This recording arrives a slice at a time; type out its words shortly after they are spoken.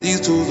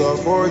These tools are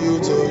for you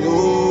to use.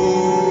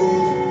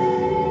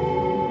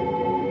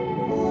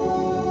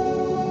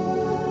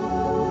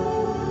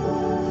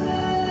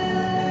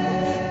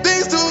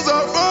 These tools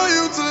are for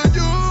you to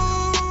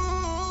use.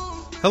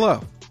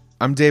 Hello,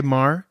 I'm Dave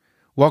Marr.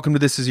 Welcome to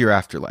This Is Your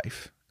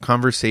Afterlife,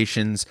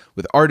 conversations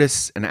with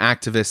artists and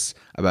activists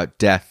about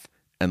death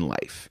and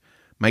life.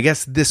 My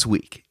guest this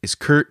week is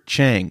Kurt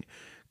Chang.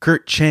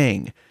 Kurt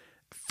Chang,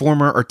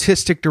 former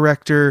artistic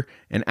director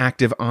and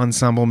active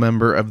ensemble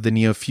member of the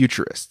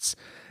Neo-Futurists.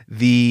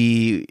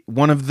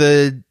 One of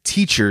the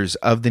teachers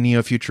of the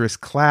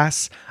Neo-Futurist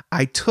class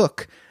I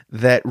took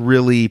that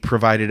really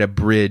provided a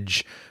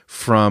bridge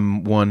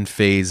from one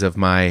phase of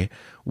my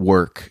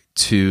work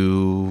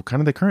to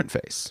kind of the current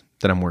phase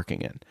that I'm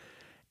working in.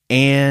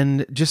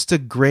 And just a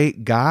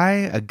great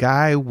guy, a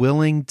guy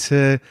willing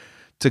to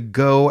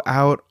go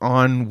out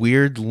on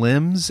weird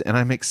limbs. And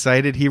I'm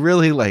excited. He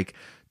really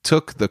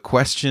took the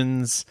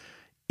questions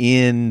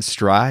in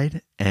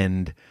stride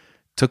and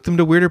took them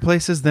to weirder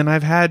places than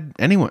I've had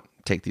anyone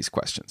take these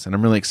questions. And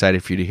I'm really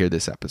excited for you to hear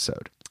this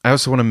episode. I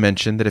also want to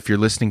mention that if you're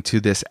listening to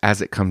this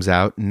as it comes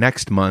out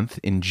next month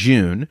in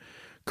June,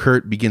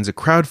 Kurt begins a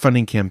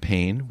crowdfunding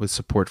campaign with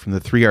support from the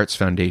Three Arts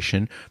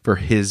Foundation for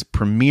his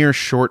premiere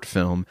short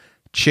film,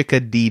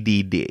 Chicka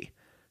DDD.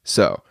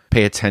 So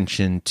pay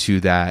attention to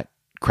that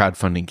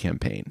crowdfunding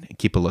campaign and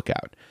keep a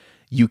lookout.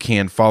 You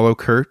can follow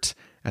Kurt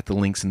at the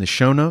links in the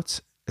show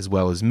notes, as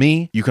well as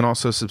me. You can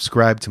also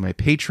subscribe to my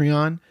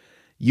Patreon.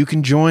 You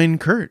can join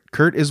Kurt.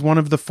 Kurt is one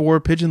of the 4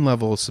 Pigeon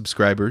Level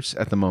subscribers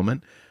at the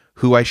moment,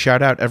 who I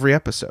shout out every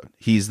episode.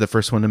 He's the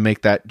first one to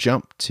make that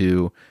jump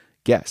to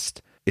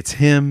guest. It's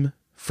him,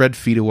 Fred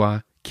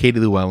Fidewa, Katie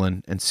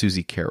Llewellyn, and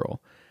Susie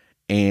Carroll.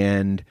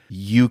 And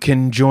you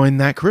can join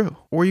that crew,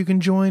 or you can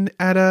join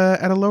at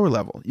a lower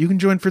level. You can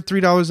join for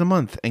 $3 a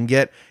month and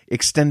get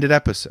extended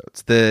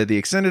episodes. The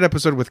extended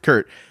episode with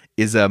Kurt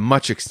is a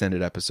much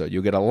extended episode.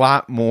 You'll get a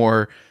lot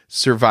more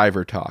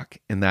Survivor talk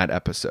in that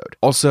episode.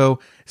 Also,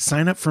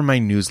 sign up for my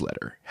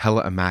newsletter,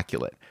 Hella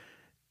Immaculate.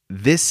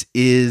 This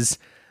is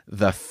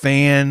the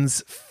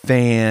fans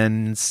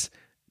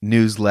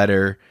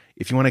newsletter.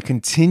 If you want to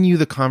continue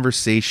the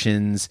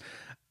conversations,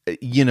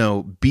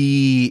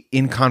 be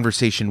in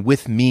conversation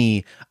with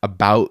me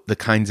about the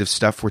kinds of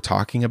stuff we're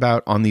talking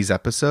about on these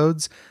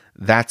episodes,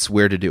 that's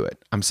where to do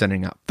it. I'm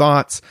sending out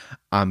thoughts.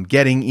 I'm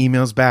getting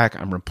emails back.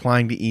 I'm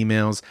replying to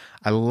emails.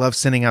 I love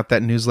sending out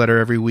that newsletter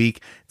every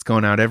week. It's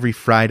going out every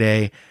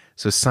Friday.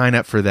 So sign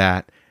up for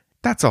that.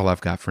 That's all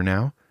I've got for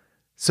now.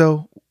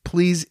 So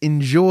please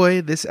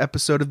enjoy this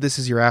episode of This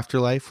Is Your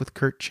Afterlife with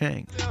Kurt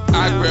Chang.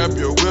 I grab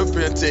your whip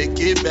and take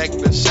it back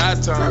to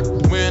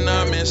Chi-Town. When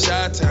I'm in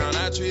Chi-Town,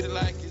 I treat it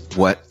like it's...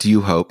 What do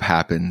you hope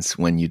happens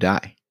when you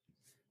die?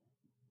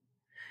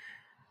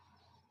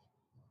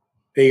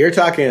 Hey, you're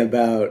talking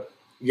about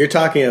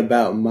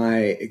my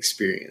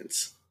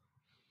experience.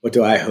 What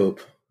do I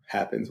hope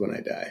happens when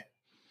I die?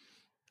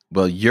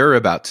 Well, you're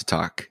about to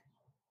talk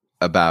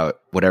about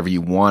whatever you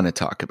want to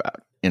talk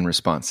about in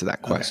response to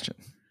that question.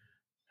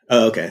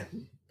 Okay.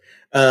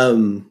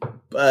 The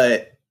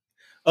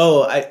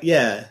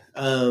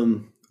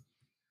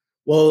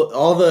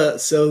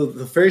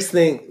first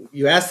thing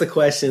you asked the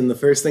question, the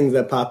first things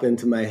that pop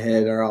into my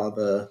head are all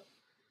the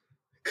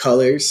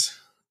colors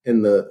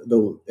in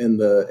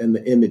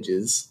the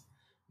images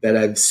that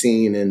I've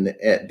seen and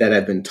that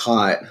I've been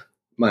taught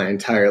my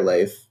entire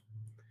life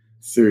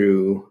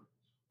through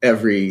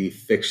every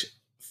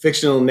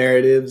fictional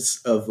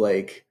narratives of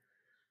the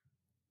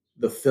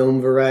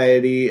film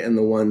variety and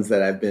the ones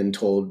that I've been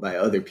told by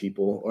other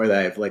people or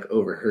that I've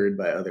overheard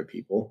by other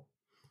people.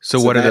 So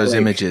what are those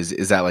images?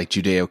 Is that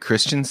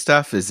Judeo-Christian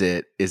stuff? Is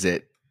it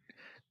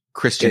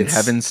Christian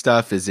heaven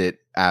stuff? Is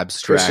it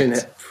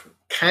abstract?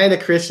 Kind of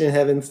Christian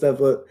heaven stuff,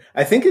 but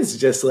I think it's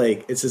just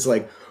like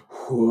the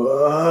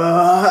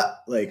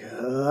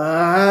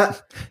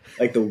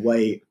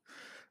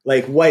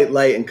white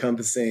light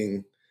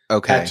encompassing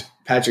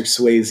Patrick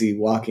Swayze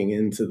walking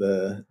into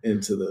the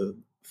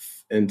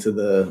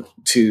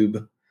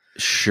tube,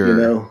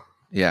 sure,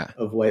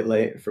 of white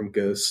light from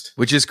Ghost,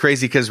 which is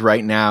crazy because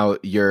right now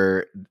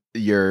your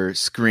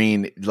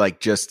screen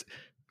just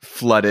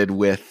flooded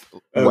with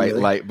white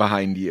light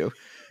behind you,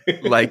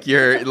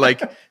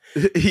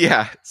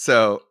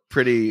 so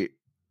pretty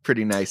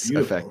nice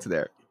Beautiful. effect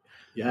there.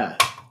 Yeah.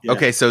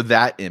 Okay, so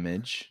that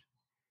image.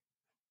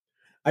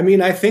 I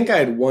mean, I think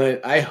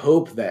I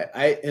hope that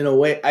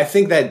I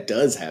think that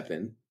does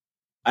happen.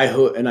 I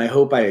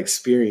hope I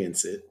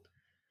experience it.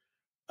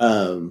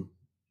 I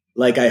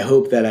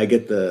hope that I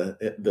get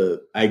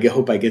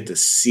hope I get to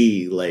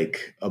see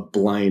a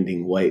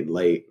blinding white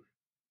light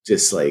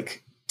just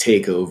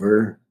take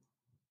over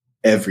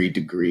every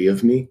degree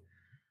of me.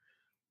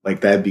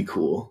 That'd be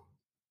cool.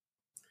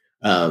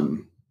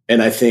 And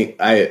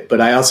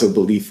but I also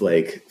believe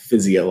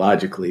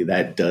physiologically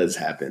that does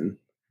happen,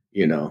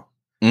 a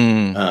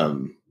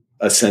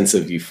sense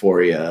of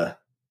euphoria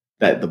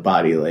that the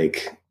body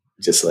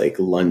just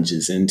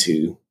lunges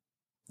into,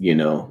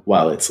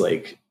 while it's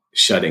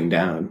shutting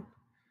down.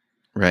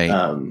 Right.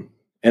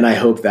 And I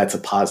hope that's a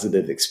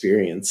positive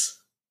experience.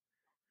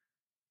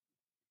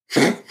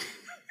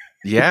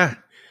 Yeah.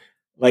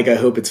 Like, I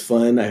hope it's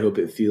fun. I hope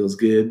it feels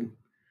good.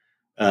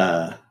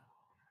 And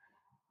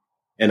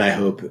I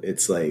hope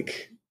it's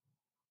like,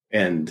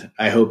 and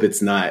I hope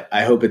it's not,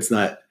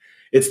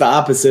 it's the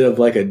opposite of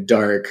like a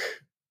dark,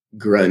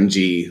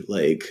 grungy,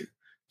 like,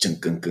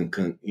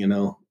 you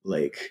know,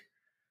 like,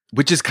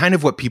 Which is kind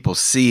of what people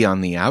see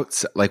on the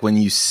outside. Like when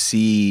you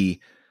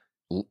see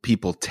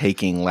people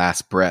taking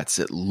last breaths,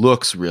 it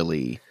looks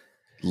really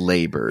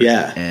labored.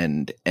 Yeah.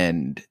 And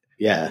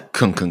yeah.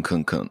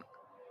 kun.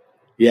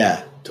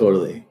 Yeah,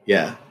 totally.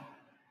 Yeah.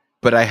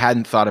 But I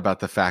hadn't thought about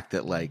the fact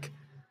that, like,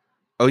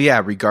 oh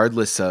yeah,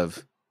 regardless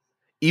of,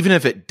 even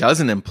if it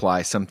doesn't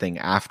imply something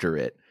after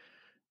it,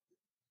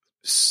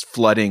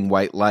 flooding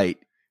white light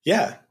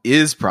Yeah.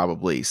 is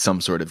probably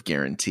some sort of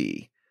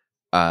guarantee.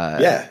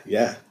 Yeah.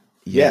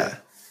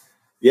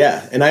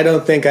 And I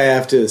don't think I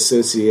have to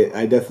associate,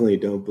 I definitely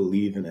don't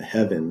believe in a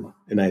heaven.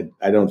 And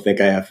I don't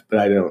think I have, but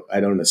I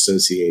don't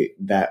associate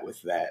that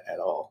with that at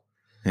all.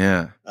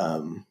 Yeah.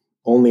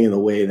 Only in the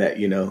way that,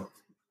 you know,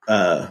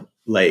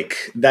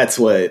 like that's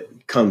what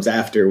comes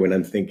after when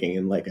I'm thinking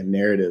in like a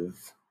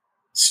narrative,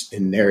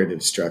 in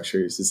narrative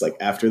structures, is like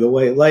after the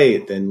white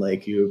light, then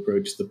like you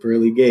approach the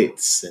pearly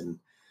gates and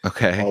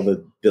all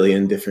the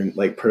billion different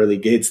like pearly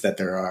gates that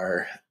there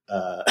are.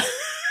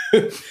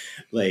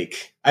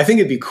 Like, I think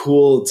it'd be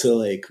cool to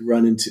like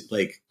run into,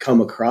 like, come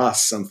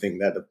across something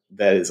that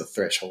is a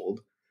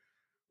threshold,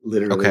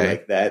 literally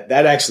like that.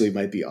 That actually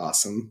might be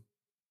awesome.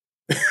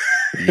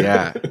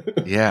 Yeah.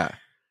 Yeah.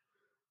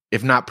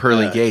 If not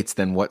pearly gates,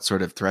 then what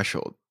sort of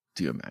threshold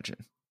do you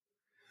imagine?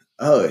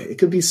 Oh, it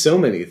could be so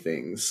many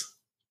things.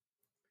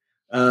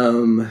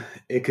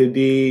 It could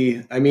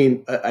be, I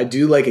mean, I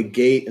do like a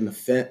gate and a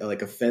fence,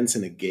 like a fence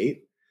and a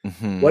gate.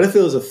 Mm-hmm. What if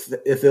it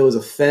was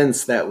a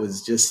fence that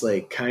was just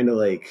like, kind of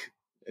like,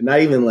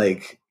 not even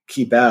like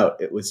keep out.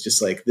 It was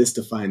just like, this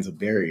defines a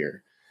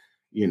barrier,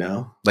 you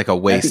know, like a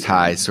waist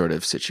high sort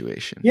of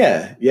situation.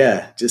 Yeah.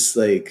 Yeah. Just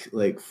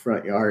like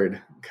front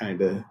yard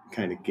kind of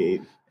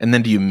gate. And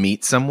then do you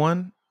meet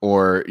someone,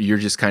 or you're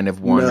just kind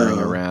of wandering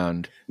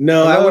around?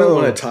 No, hello? I wouldn't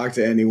want to talk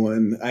to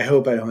anyone. I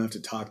hope I don't have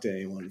to talk to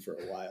anyone for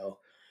a while.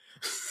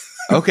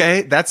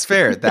 Okay. That's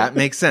fair. That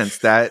makes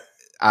sense. I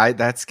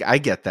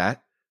get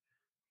that.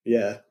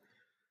 Yeah.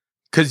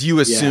 Cause you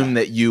assume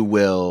that you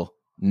will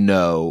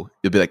know,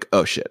 you'll be like,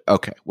 oh shit.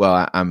 Okay.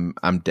 Well,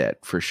 I'm dead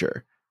for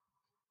sure.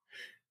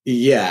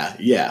 Yeah.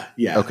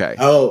 Okay.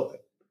 Oh,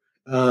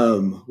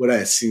 would I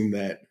assume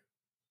that?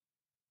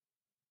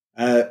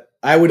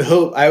 I would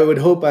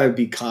hope I'd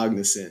be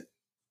cognizant.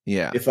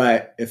 Yeah. If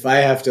I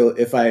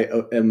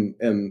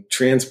am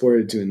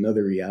transported to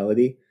another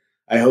reality,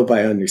 I hope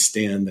I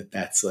understand that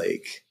that's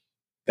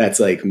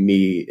like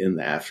me in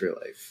the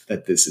afterlife,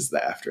 that this is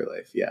the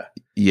afterlife. Yeah.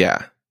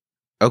 Yeah.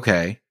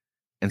 Okay.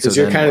 And so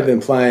you're kind of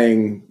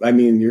implying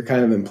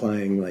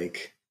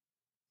like,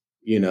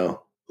 you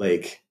know,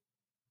 like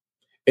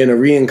in a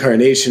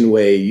reincarnation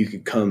way, you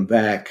could come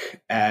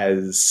back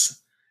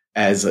as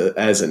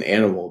an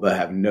animal but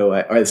have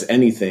as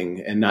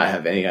anything and not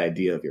have any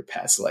idea of your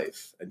past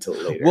life until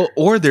later. Well,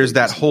 or there's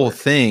that whole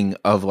thing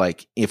of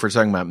like, if we're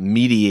talking about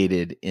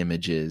mediated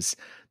images,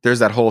 there's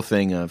that whole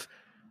thing of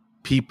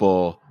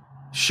people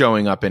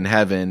showing up in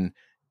heaven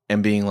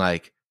and being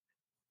like,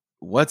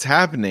 what's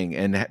happening?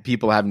 And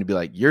people having to be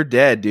like, you're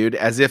dead, dude.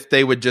 As if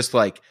they would just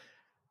like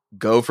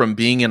go from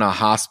being in a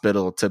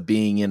hospital to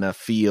being in a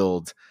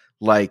field.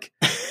 Like,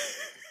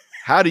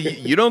 how do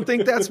you don't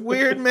think that's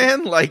weird,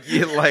 man? Like,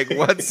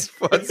 what's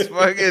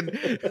fucking,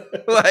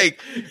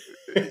 like,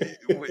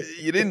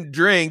 you didn't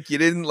drink, you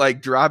didn't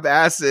like drop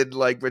acid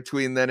like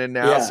between then and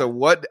now. Yeah.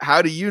 So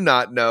how do you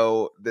not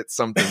know that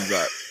something's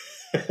up?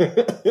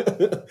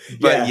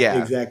 But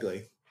yeah,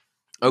 exactly.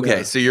 Okay.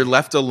 Yeah. So you're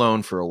left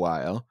alone for a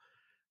while.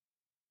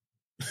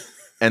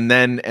 And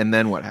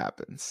then what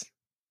happens?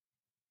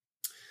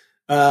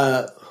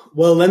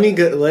 Well,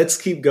 let's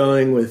keep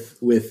going with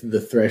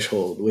the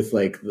threshold, with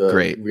like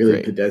the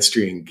really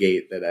pedestrian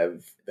gate that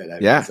I've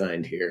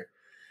designed here.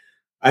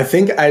 I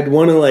think I'd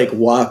want to like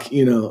walk,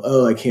 you know,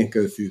 oh, I can't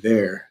go through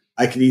there.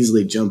 I could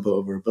easily jump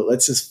over, but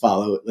let's just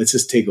follow it. Let's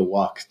just take a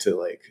walk to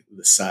like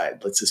the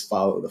side. Let's just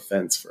follow the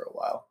fence for a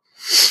while,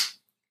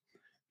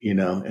 you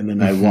know, and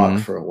then I walk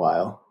for a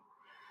while.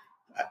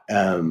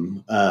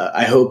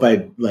 I hope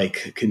I'd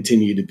like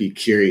continue to be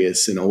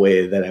curious in a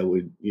way that I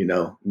would, you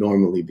know,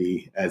 normally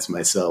be as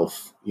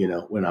myself, you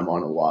know, when I'm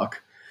on a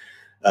walk.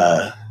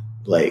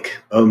 Like,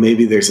 oh,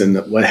 maybe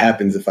what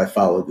happens if I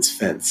follow this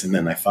fence, and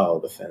then I follow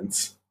the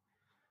fence.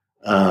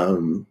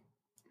 And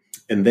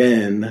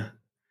then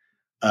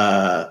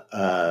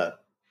I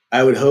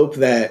hope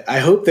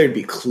there'd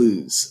be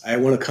clues. I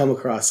want to come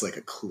across like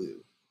a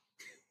clue.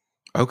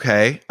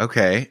 Okay.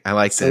 I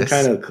like this.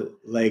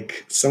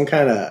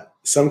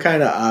 Some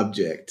kind of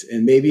object,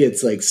 and maybe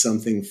it's like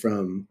something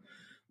from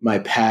my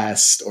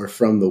past or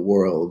from the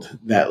world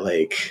that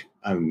like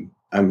I'm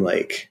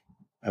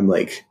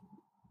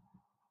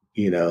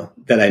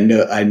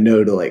that I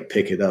know to like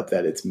pick it up,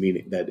 that it's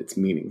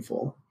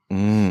meaningful,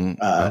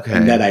 Okay.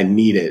 and that I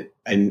need it,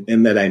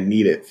 and that I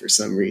need it for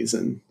some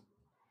reason,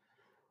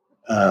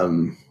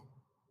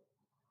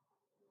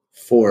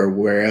 for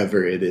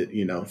wherever it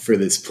is, for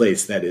this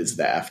place that is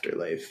the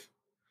afterlife.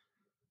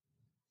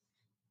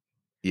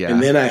 Yeah.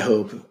 And then I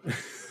hope,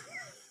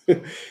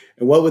 and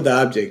what would the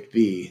object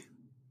be?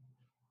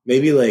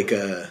 Maybe like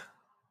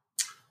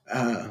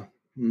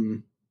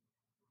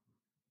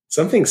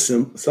something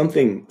simple,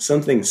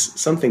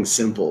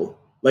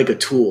 like a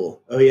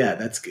tool. Oh yeah,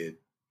 that's good.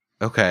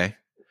 Okay.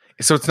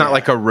 So it's not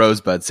like a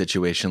Rosebud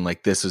situation,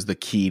 like this is the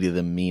key to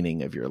the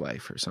meaning of your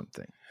life or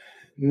something.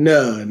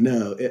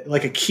 No,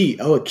 like a key.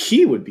 Oh, a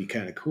key would be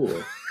kind of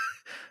cool.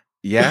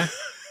 Yeah.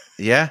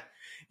 Yeah.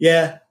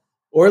 Yeah.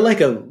 Or like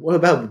what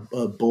about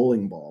a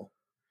bowling ball?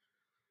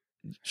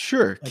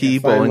 Sure. Like key,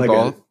 bowling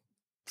ball.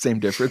 Same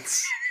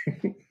difference.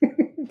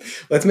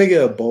 Let's make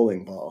it a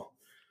bowling ball.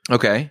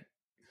 Okay.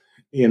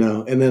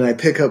 And then I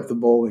pick up the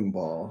bowling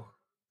ball.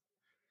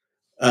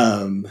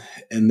 And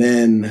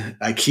then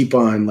I keep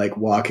on like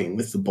walking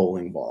with the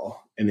bowling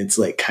ball, and it's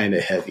like kind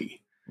of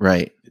heavy.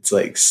 Right. It's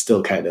like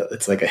still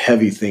it's like a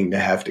heavy thing to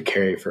have to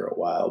carry for a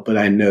while, but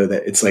I know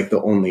that it's like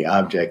the only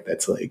object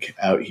that's like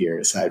out here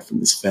aside from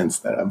this fence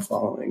that I'm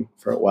following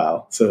for a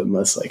while. So it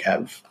must like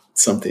have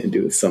something to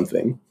do with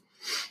something.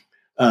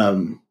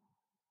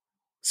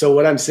 So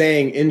what I'm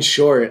saying, in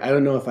short, I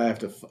don't know if I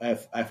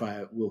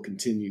will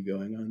continue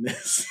going on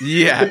this.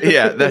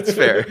 Yeah, that's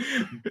fair.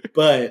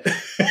 But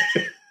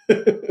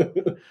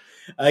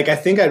like, I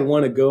think I'd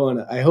want to go on.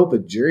 I hope a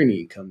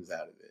journey comes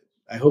out of it.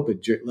 I hope a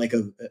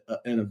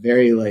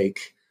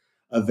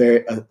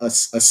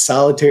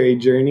solitary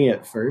journey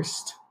at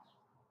first.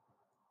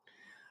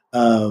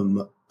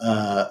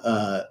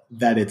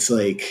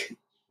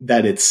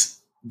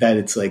 That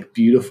it's like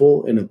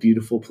beautiful in a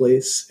beautiful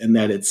place, and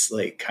that it's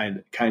like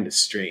kind of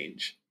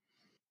strange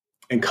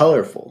and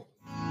colorful.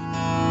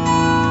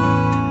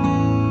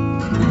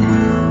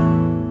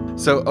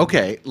 So,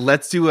 okay,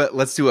 let's do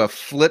a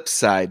flip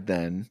side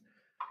then,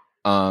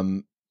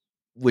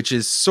 which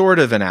is sort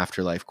of an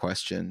afterlife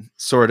question,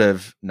 sort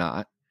of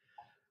not,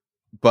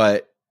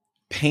 but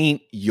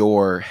paint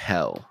your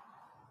hell,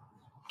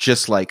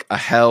 just like a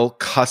hell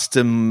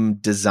custom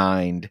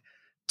designed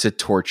to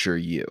torture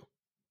you.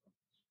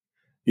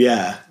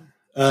 Yeah.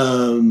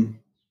 I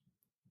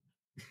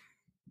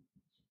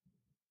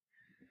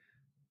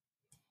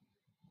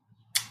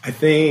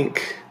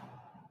think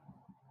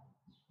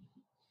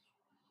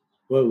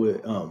what would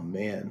it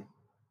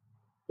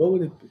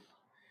be?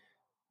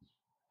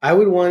 I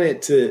would want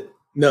it to,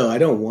 no, I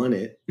don't want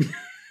it.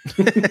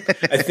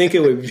 I think it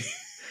would be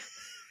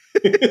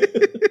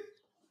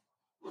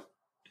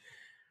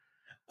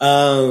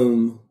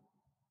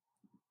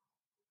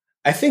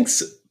I think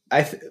so,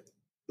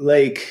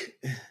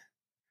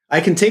 I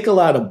can take a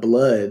lot of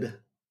blood.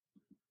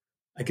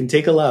 I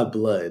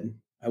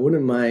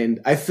wouldn't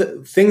mind.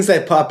 Things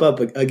that pop up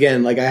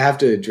again, like I have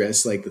to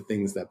address like the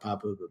things that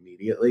pop up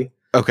immediately.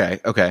 Okay.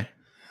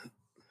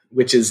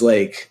 Which is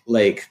like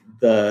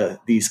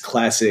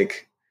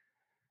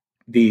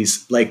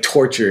these like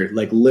torture,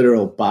 like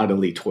literal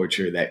bodily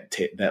torture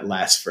that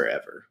lasts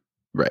forever.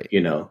 Right.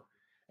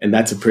 And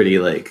that's a pretty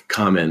like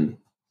common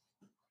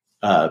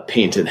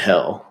painted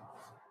hell,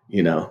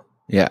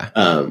 Yeah.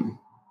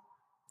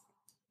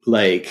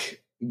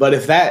 But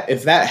if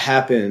that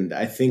happened,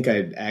 I think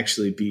I'd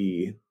actually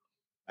be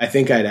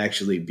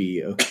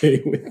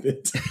okay with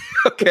it.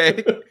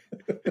 Okay.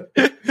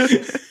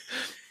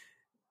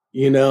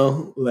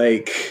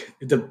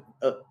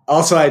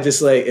 Also I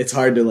just like, it's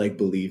hard to like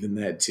believe in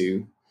that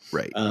too.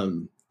 Right.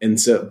 And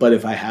so, but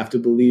if I have to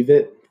believe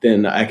it,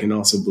 then I can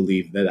also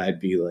believe that I'd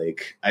be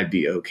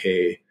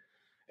okay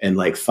and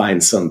like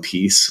find some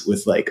peace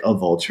with like a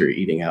vulture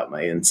eating out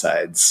my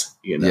insides,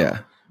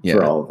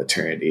 for all of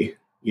eternity.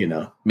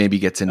 Maybe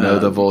get to know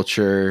the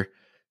vulture.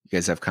 You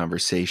guys have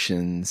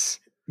conversations.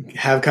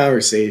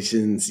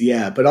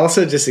 Yeah, but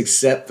also just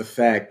accept the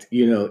fact,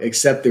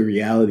 accept the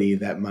reality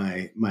that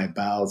my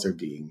bowels are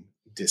being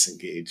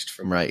disengaged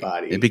from my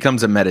body. It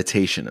becomes a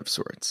meditation of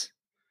sorts.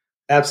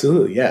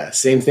 Absolutely, yeah.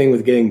 Same thing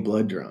with getting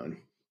blood drawn.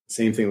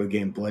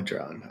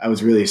 I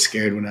was really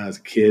scared when I was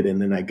a kid, and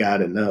then I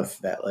got enough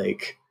that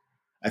like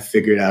I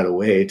figured out a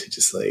way to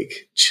just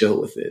like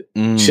chill with it,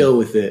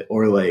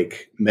 or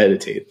like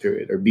meditate through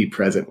it, or be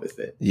present with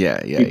it.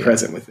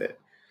 Present with it.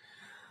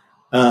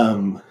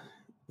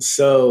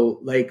 So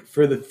like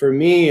for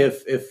me,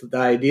 if the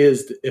idea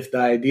is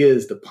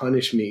to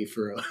punish me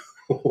for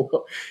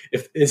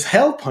is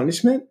hell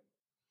punishment?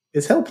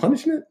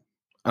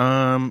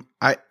 I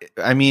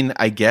mean,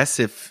 I guess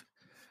if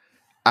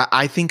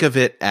I think of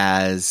it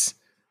as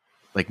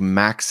like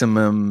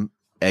maximum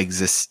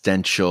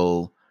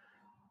existential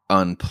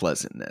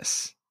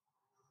unpleasantness.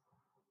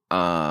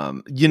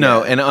 And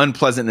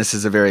unpleasantness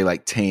is a very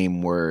like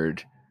tame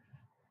word.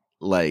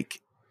 Like,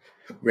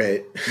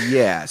 right.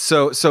 Yeah.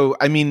 So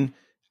I mean,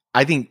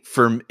 I think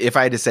if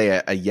I had to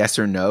say a yes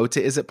or no to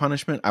is it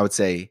punishment, I would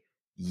say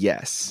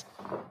yes.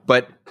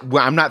 But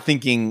I'm not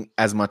thinking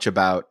as much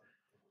about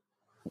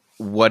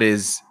what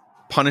is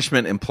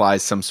punishment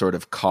implies some sort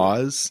of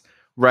cause,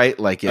 right?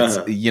 Like it's,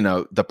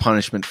 the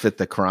punishment fit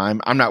the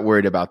crime. I'm not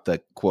worried about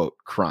the quote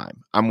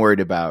crime. I'm worried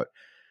about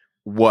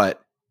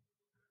what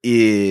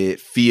it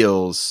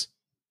feels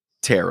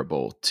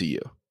terrible to you.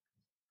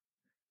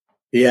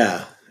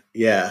 Yeah.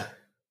 Yeah.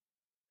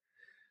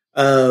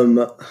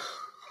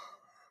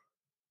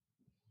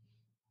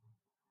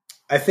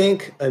 I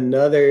think a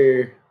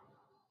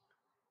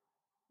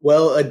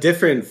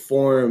different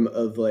form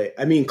of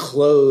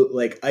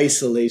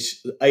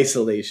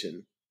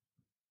isolation.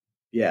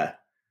 Yeah.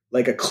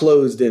 Like a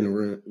closed in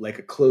room.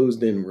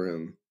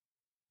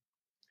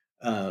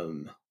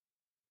 Kind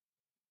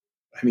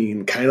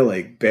of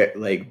like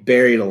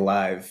buried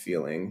alive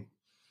feeling.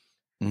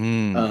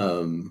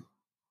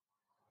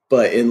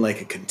 But in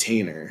like a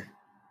container.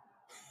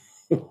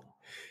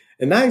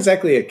 And not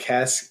exactly a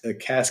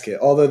casket,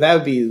 although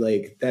that'd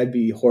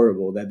be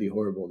horrible. That'd be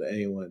horrible to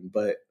anyone.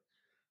 But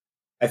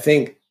I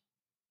think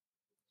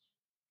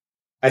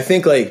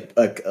like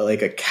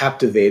a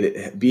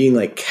captivated, being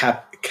like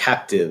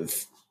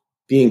captive,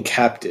 being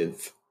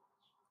captive,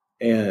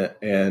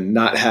 and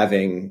not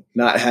having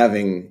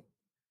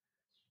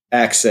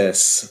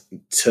access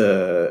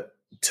to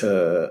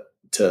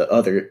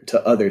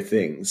other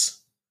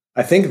things.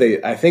 I think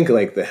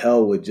like the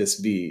hell would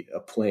just be a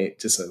plain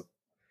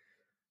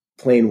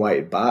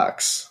white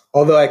box.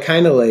 Although I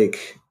kind of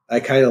like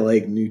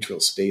neutral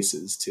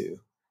spaces too.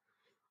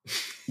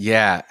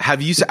 Yeah.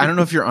 Have you, I don't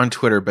know if you're on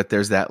Twitter, but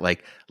there's that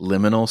like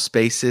Liminal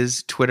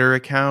Spaces Twitter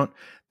account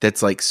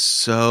that's like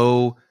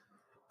so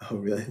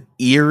really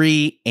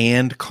eerie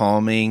and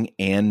calming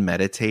and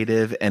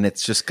meditative. And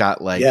it's just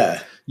got like,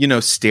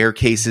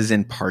 staircases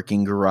in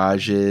parking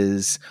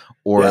garages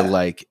or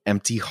like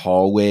empty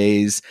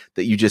hallways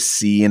that you just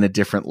see in a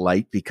different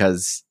light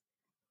because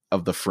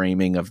of the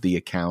framing of the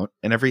account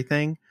and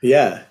everything.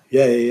 Yeah.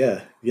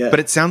 But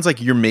it sounds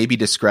like you're maybe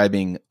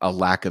describing a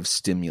lack of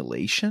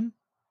stimulation.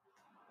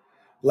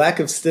 Back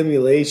to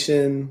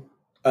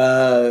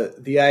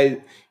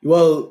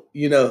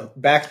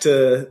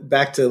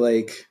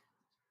like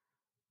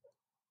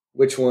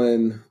which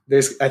one?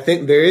 I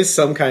think there is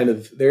some kind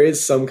of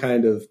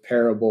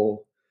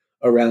parable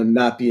around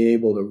not being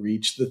able to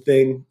reach the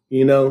thing,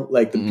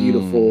 like the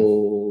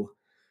beautiful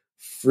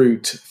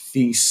fruit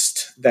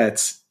feast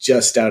that's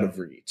just out of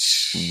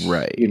reach,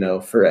 right?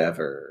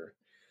 Forever.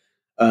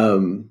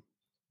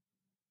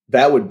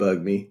 That would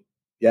bug me.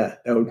 Yeah,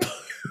 that would.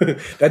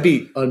 That'd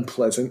be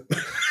unpleasant.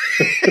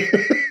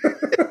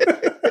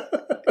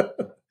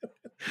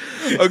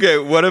 Okay,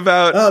 what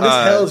about? Oh, this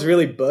hell is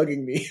really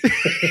bugging me.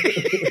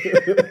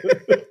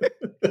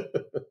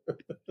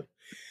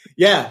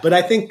 Yeah, but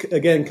I think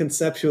again,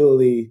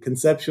 conceptually,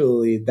 that's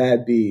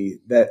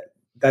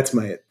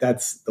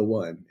the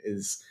one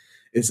is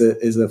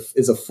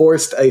a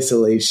forced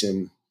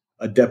isolation,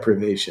 a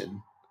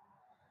deprivation,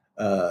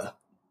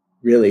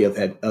 really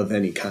of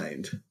any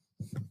kind.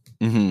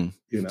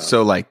 Mm-hmm.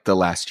 So like the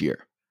last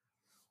year.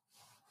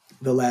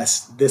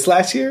 This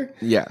last year?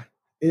 Yeah.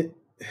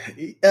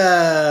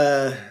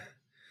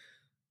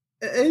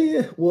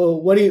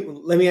 Well,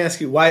 let me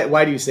ask you,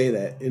 why do you say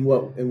that? In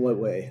what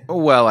way?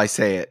 Well, I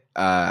say it.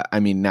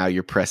 Now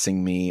you're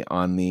pressing me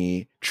on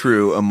the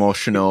true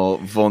emotional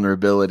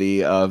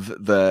vulnerability of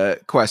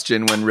the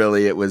question when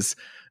really it was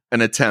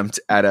an attempt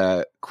at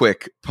a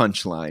quick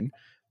punchline.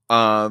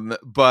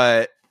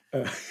 But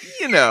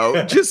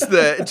just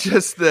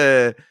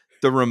the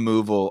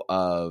removal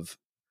of,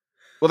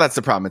 well, that's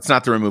the problem. It's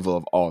not the removal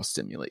of all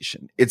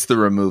stimulation. It's the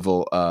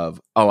removal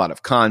of a lot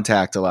of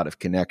contact, a lot of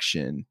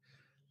connection.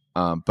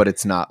 But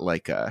it's not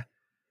like for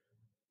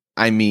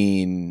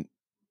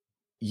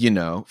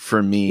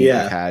me,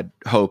 I've had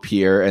Hope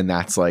here and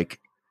that's like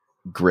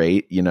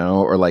great,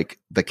 or like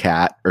the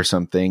cat or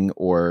something,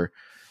 or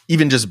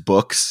even just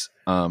books.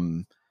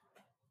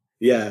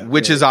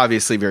 Which is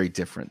obviously very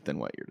different than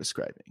what you're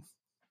describing.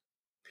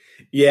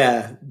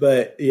 Yeah,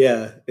 but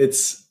yeah,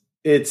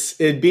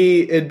 it'd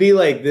be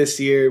like this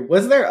year.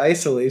 Was there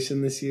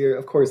isolation this year?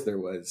 Of course there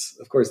was.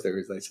 Of course there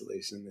was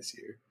isolation this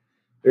year.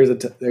 There was a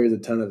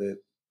ton of it.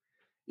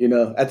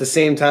 At the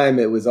same time,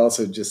 it was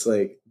also just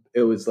like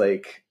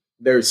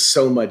there's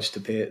so much to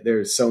pay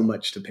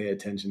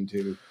attention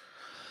to.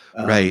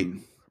 Right.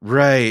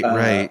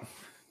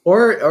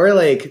 Or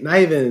like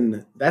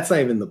that's not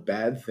even the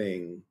bad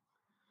thing.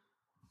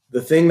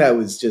 The thing that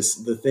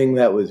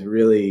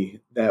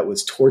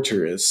was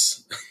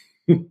torturous.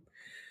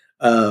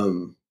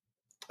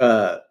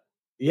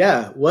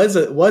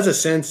 Was a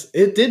sense.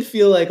 It did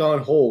feel like on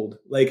hold.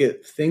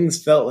 Like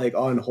things felt like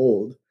on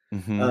hold.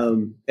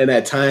 Mm-hmm. And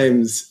at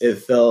times it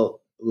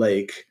felt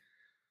like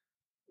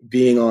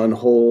being on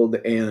hold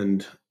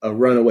and a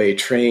runaway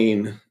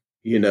train,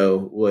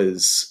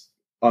 was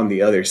on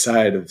the other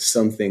side of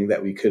something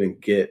that we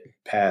couldn't get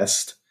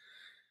past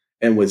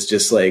and was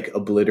just like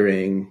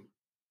obliterating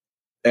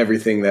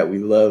everything that we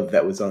loved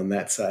that was on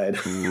that side.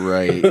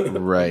 Right.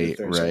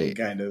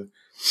 Kind of.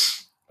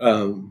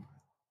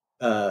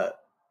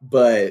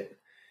 But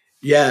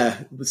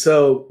Yeah.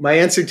 So my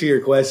answer to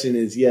your question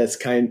is yes,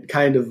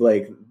 kind of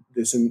like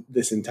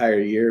this entire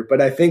year,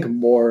 but I think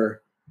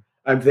more.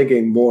 I'm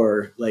thinking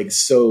more like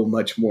so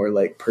much more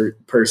like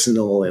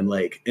personal and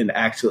like and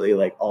actually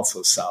like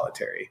also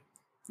solitary.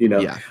 You know,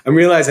 Yeah. I'm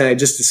realizing I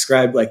just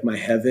described like my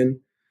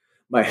heaven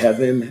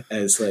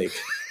as like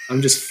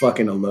I'm just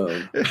fucking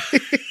alone.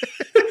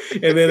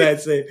 And then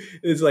I'd say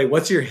it's like,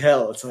 what's your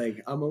hell? It's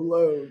like I'm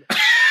alone.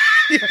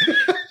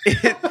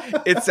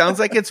 It sounds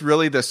like it's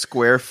really the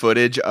square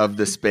footage of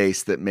the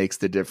space that makes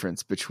the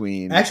difference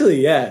between.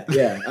 Actually, yeah.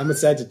 I'm a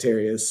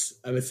Sagittarius.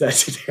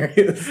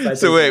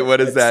 So wait,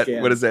 what is that?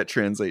 What does that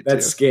translate That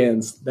to?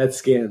 scans.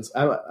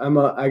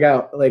 I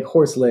got like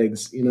horse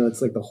legs. You know,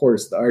 it's like the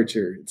horse, the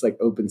archer. It's like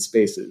open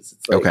spaces.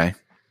 It's like Okay.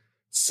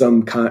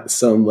 some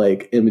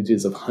like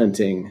images of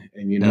hunting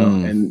and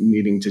and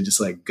needing to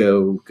just like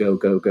go.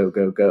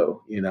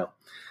 You know,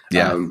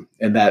 Yeah.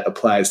 and that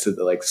applies to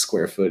the like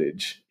square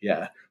footage.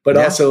 Yeah. But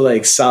also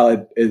like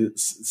solid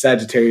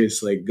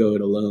Sagittarius, like go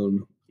it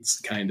alone. It's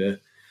kind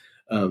of,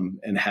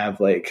 and have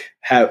like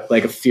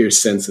a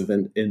fierce sense of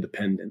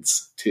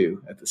independence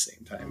too at the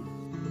same time.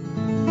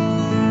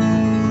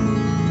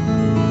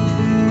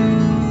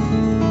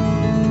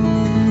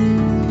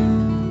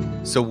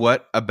 So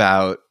what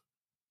about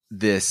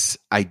this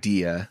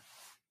idea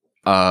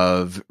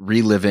of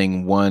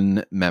reliving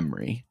one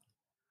memory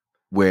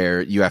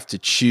where you have to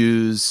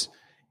choose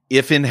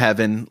if in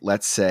heaven,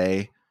 let's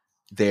say,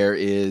 there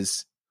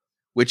is,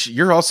 which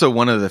you're also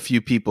one of the few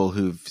people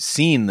who've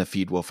seen the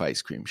Feed Wolf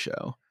Ice Cream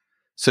show.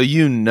 So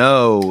you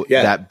know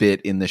that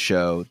bit in the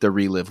show, the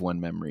relive one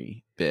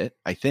memory bit,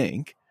 I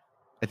think.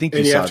 And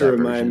you have to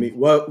remind me,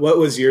 what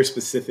was your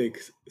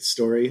specific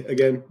story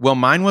again? Well,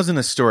 mine wasn't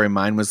a story.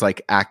 Mine was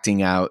like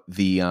acting out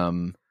the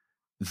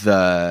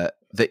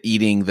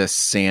eating the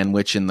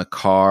sandwich in the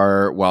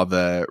car while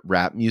the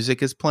rap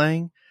music is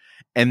playing.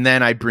 And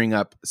then I bring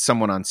up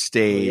someone on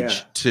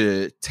stage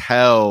to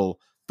tell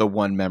the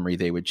one memory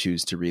they would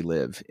choose to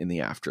relive in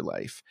the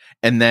afterlife.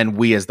 And then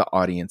we as the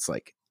audience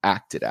like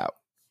act it out.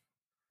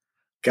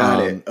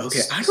 Got it. Okay.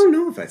 I don't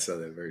know if I saw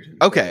that version.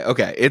 Okay.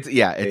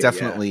 It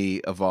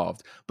definitely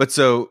evolved. But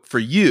so for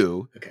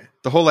you,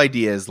 the whole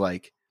idea is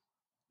like,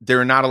 there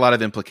are not a lot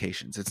of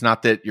implications. It's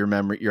not that your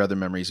other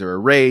memories are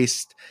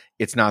erased.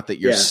 It's not that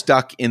you're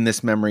stuck in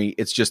this memory.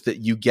 It's just that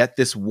you get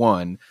this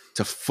one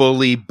to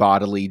fully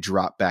bodily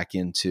drop back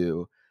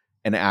into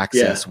and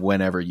access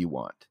whenever you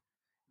want.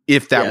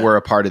 If that were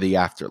a part of the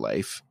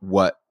afterlife,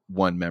 what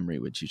one memory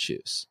would you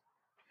choose?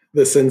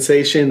 The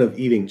sensation of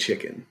eating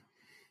chicken.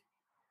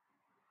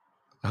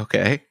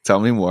 Okay.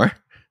 Tell me more.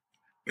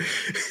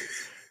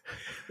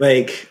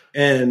 Like,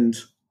 and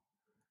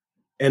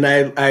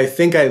I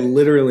think I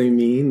literally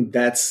mean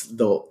this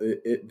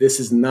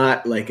is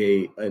not like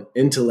an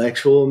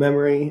intellectual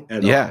memory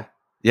at all.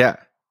 Yeah.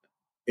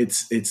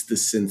 It's the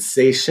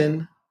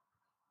sensation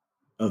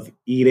of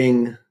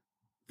eating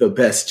the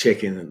best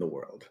chicken in the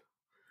world.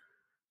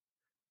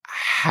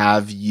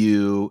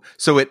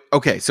 So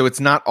it's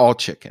not all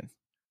chicken.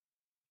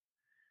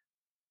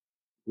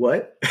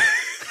 What?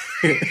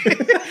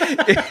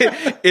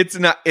 It's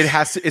not.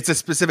 It's a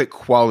specific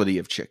quality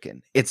of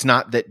chicken. It's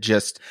not that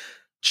just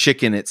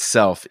chicken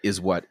itself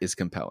is what is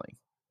compelling.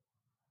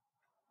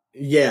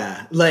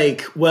 Yeah,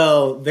 like,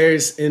 well,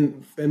 there's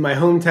in my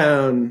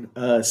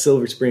hometown,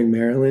 Silver Spring,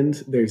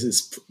 Maryland. There's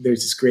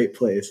this great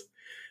place,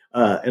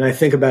 and I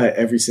think about it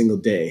every single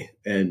day.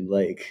 And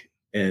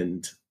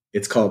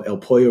it's called El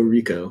Pollo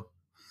Rico.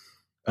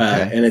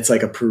 And it's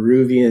like a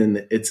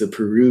Peruvian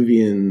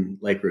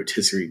like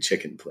rotisserie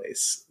chicken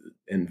place,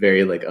 and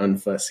very like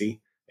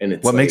unfussy. And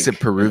it's what makes it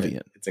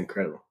Peruvian? It's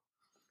incredible.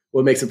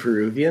 What makes it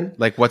Peruvian?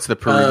 Like, what's the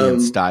Peruvian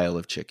style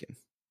of chicken?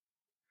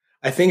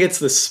 I think it's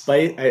the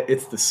spice.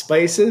 It's the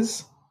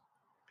spices.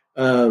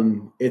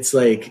 It's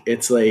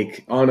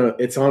on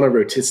a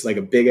rotisserie, like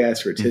a big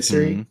ass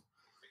rotisserie.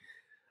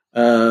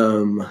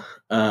 Mm-hmm.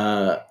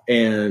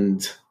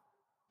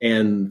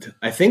 And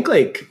I think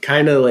like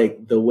kind of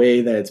like the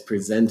way that it's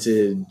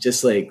presented,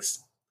 just like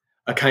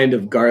a kind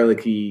of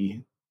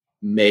garlicky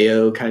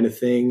mayo kind of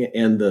thing,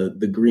 and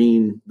the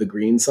green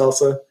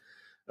salsa,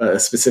 a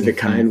specific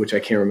kind, which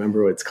I can't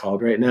remember what it's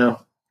called right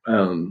now,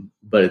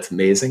 but it's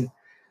amazing.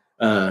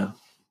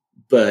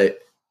 But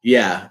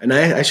yeah, and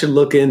I should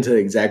look into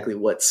exactly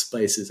what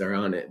spices are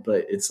on it,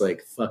 but it's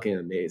like fucking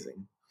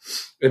amazing.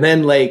 And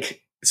then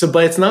like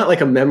but it's not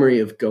like a memory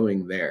of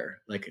going there.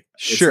 Like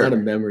it's not a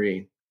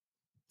memory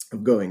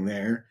of going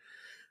there,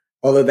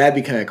 although that'd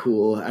be kind of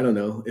cool. I don't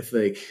know if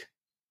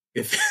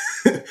if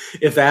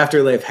the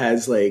afterlife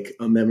has like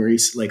a memory,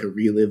 like a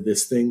relive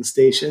this thing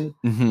station,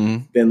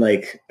 then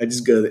like I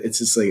just go. It's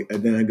just like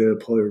then I go to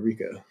Puerto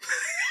Rico,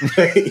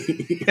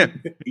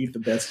 eat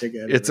the best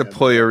chicken. It's a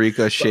Puerto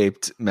Rico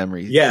shaped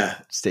memory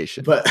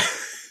station. But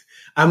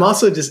I'm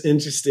also just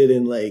interested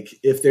in like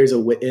if there's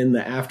in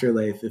the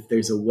afterlife, if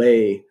there's a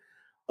way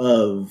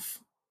of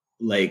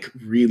like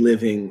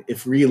reliving,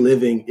 if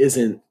reliving is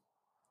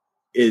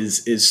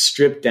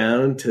stripped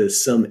down to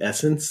some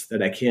essence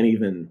that I can't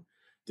even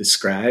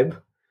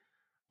describe.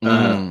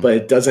 But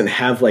it doesn't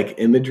have like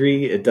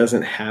imagery. It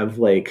doesn't have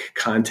like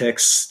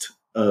context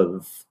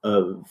of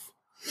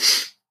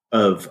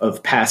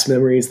past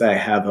memories that I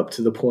have up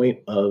to the point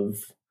of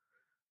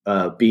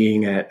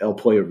being at El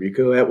Pollo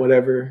Rico at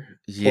whatever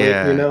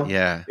Yeah, point, you know?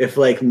 yeah. If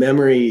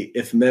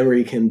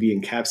memory can be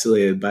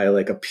encapsulated by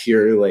like a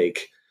pure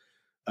like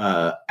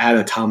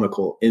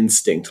anatomical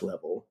instinct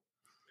level,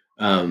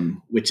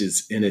 which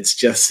is, and it's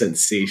just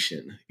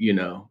sensation, you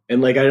know?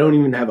 And like I don't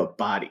even have a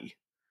body.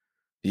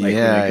 Like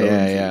when I go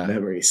into the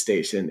memory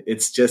station,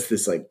 it's just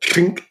this like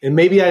clink, and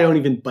maybe I don't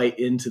even bite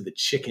into the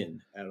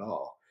chicken at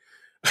all.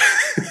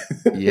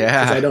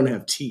 Yeah. Because I don't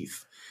have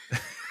teeth.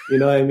 You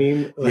know what I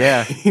mean? Like,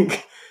 yeah.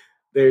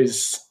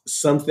 There's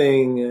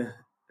something,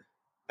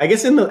 I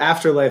guess in the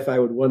afterlife I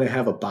would want to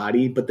have a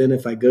body, but then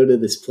if I go to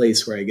this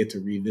place where I get to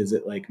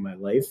revisit like my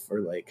life or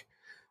like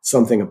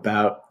something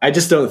about, I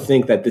just don't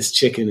think that this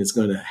chicken is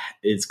going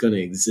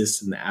to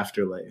exist in the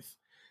afterlife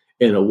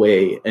in a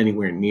way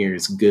anywhere near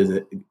as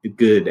good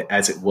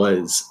as it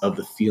was of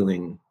the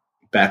feeling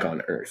back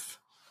on Earth,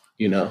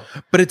 you know?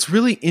 But it's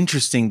really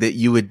interesting that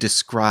you would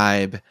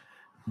describe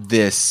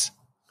this,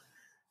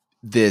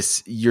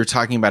 you're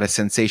talking about a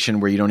sensation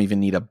where you don't even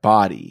need a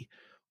body,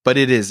 but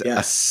it is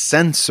a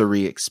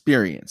sensory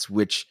experience,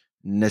 which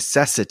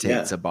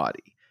necessitates a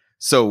body.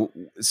 So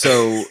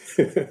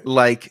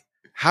like,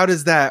 how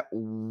does that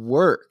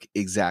work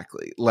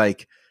exactly?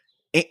 Like,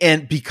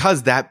 and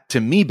because that to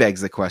me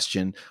begs the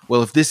question,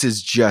 well, if this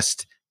is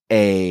just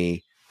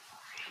I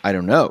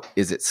don't know,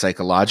 is it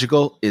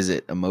psychological? Is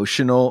it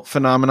emotional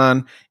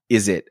phenomenon?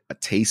 Is it a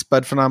taste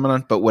bud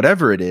phenomenon? But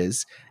whatever it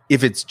is,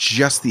 if it's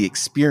just the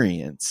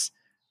experience,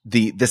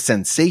 the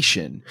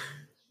sensation,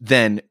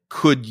 then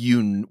could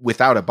you,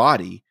 without a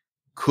body,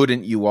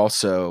 couldn't you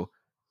also,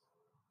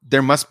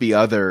 there must be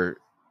other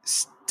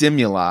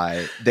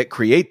stimuli that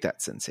create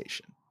that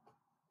sensation.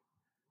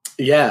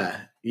 Yeah,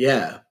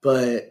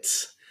 but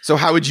so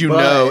how would you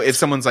know if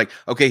someone's like,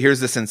 okay, here's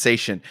the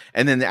sensation,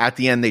 and then at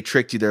the end they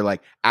tricked you, they're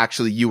like,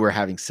 actually you were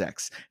having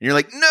sex, and you're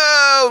like,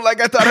 no, like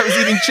I thought I was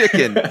eating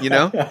chicken, you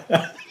know?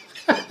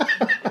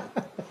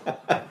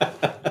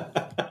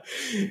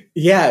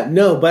 Yeah,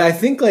 no, but I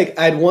think like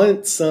I'd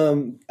want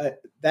some,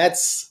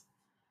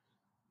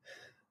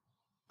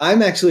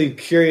 I'm actually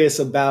curious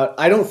about,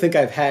 I don't think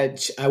I've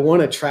had, I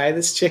want to try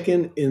this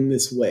chicken in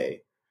this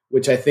way,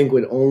 which I think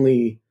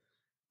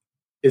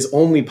is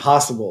only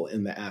possible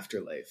in the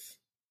afterlife.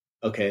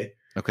 Okay.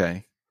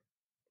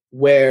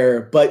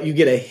 But you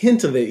get a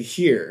hint of it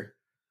here,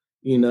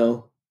 you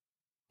know,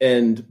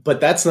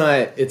 but that's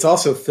not, it's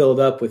also filled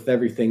up with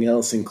everything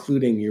else,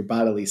 including your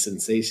bodily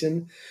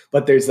sensation.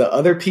 But there's the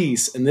other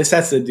piece, and this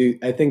has to do,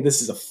 I think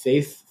this is a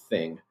faith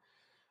thing.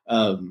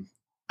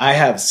 I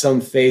have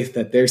some faith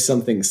that there's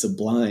something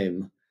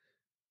sublime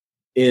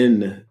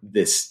in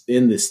this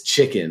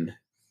chicken,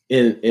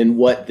 in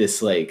what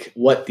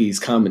these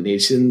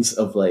combinations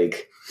of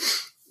like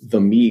the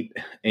meat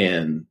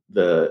and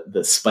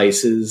the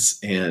spices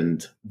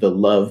and the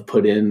love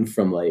put in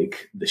from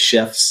like the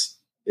chefs,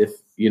 if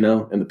you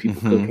know, and the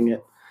people cooking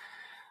it,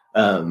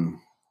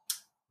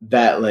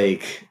 that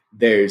like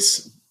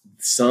there's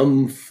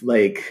some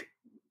like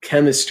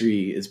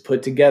chemistry is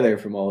put together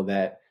from all of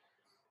that.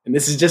 And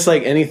this is just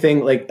like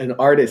anything, like an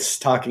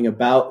artist talking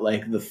about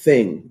like the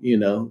thing, you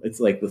know,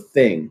 it's like the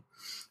thing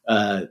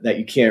that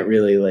you can't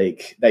really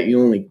like, that you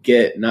only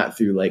get not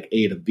through like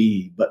A to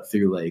B, but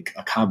through like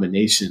a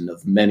combination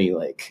of many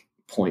like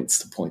points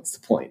to points to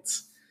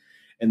points.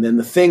 And then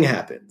the thing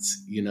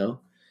happens, you know?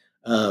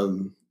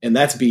 And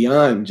that's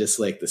beyond just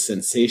like the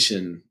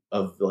sensation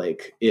of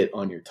like it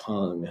on your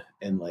tongue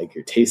and like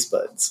your taste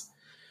buds.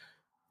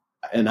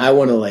 And I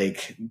want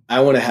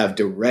to have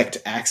direct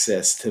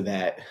access to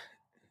that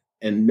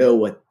and know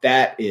what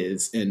that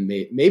is. And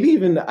maybe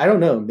even, I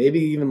don't know, maybe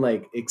even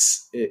like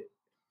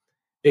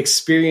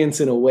experience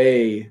in a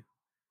way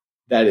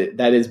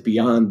that is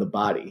beyond the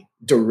body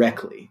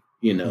directly,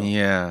 you know?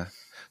 Yeah.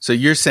 So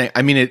you're saying,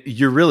 I mean,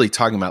 you're really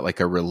talking about like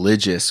a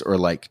religious or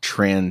like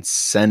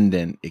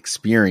transcendent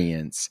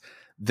experience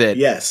that.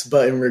 Yes,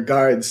 but in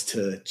regards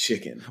to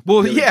chicken.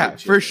 Well, yeah,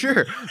 for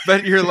sure.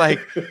 But you're like,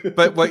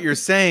 but what you're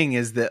saying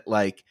is that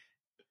like,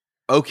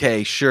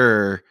 okay,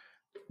 sure,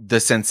 the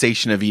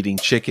sensation of eating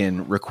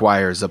chicken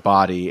requires a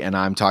body, and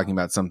I'm talking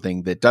about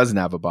something that doesn't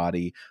have a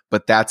body,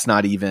 but that's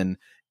not even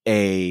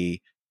a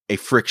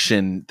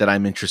friction that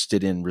I'm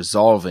interested in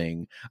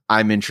resolving.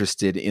 I'm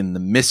interested in the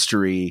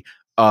mystery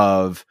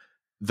of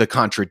the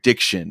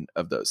contradiction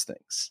of those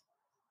things.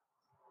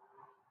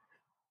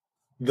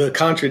 The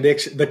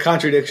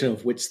contradiction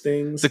of which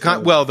things?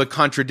 The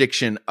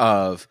contradiction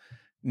of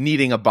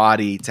needing a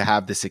body to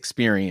have this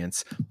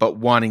experience, but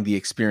wanting the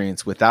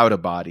experience without a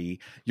body.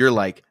 You're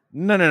like,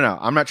 no.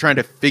 I'm not trying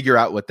to figure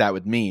out what that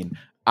would mean.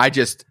 I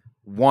just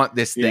want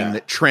this thing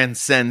that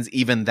transcends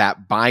even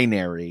that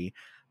binary,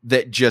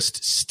 that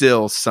just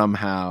still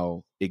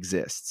somehow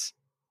exists.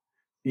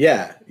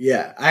 Yeah.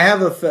 I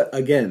have a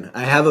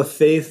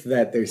faith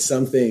that there's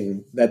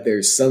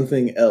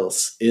something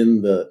else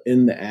in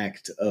the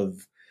act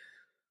of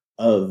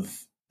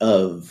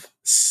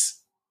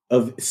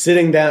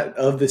sitting down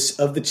of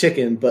the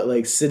chicken, but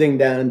like sitting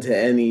down to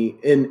any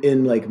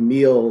in like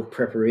meal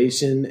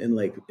preparation and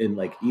like in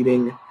like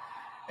eating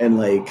and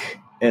like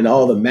and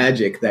all the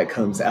magic that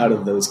comes out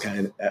of those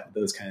kind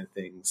of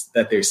things,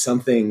 that there's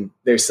something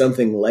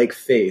like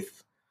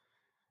faith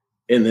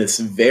in this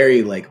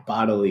very like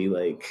bodily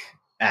like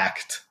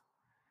act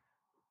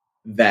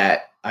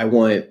that I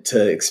want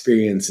to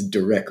experience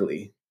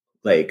directly,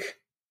 like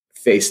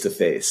face to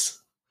face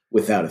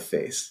without a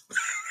face.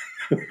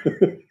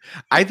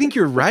 I think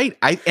you're right.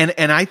 I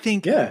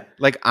think Yeah.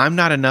 like I'm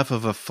not enough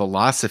of a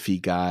philosophy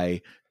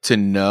guy to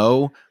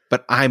know,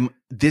 but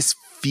this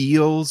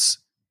feels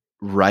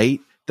right,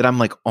 that I'm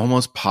like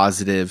almost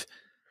positive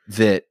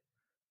that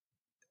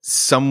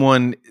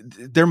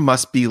there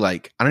must be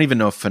like, I don't even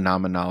know if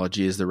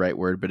phenomenology is the right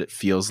word, but it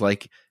feels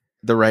like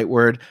the right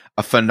word,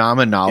 a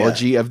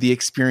phenomenology of the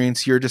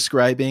experience you're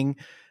describing,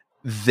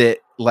 that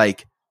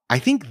like, I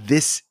think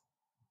this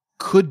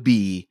could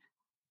be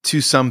to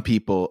some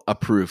people a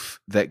proof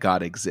that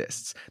God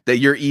exists, that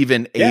you're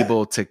even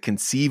able to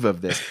conceive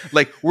of this.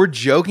 Like, we're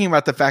joking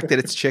about the fact that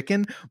it's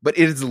chicken, but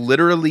it is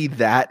literally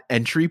that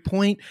entry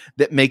point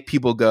that make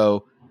people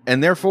go,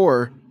 and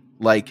therefore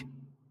like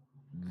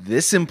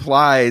this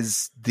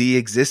implies the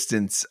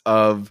existence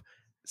of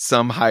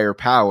some higher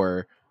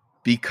power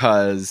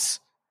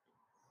because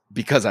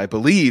I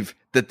believe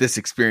that this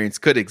experience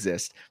could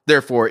exist.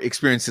 Therefore,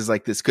 experiences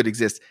like this could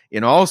exist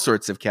in all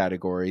sorts of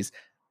categories.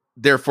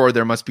 Therefore,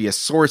 there must be a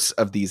source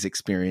of these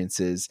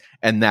experiences,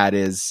 and that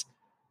is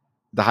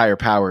the higher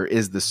power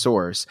is the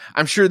source.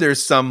 I'm sure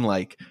there's some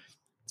like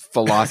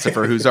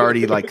philosopher who's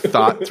already like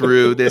thought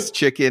through this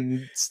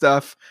chicken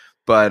stuff,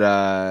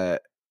 but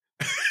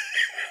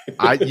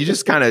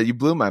you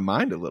blew my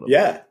mind a little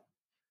bit.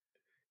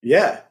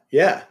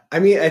 Yeah. I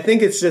mean, I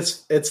think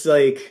it's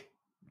like,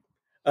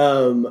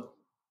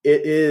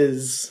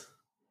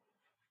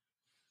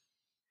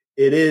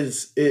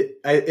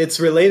 it's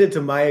related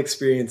to my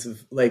experience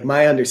of like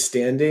my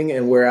understanding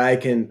and where I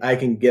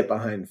can get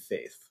behind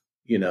faith.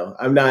 You know,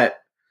 I'm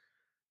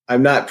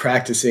not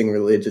practicing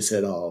religious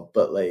at all,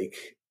 but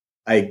like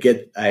I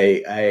think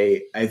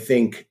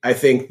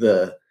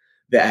the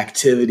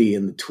activity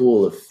and the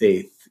tool of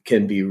faith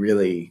can be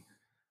really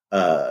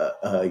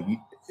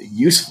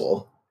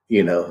useful,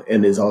 you know,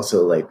 and is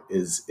also like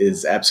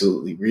is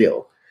absolutely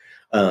real,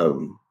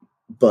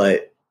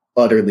 but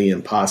utterly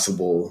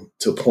impossible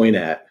to point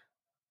at,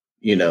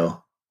 you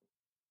know,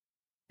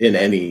 in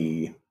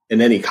any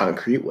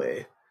concrete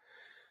way.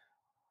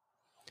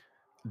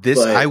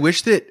 I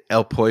wish that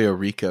El Pollo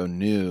Rico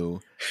knew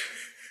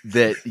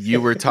that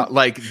you were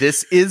like,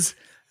 this is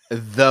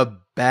the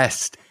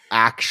best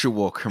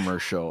actual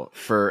commercial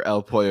for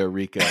El Pollo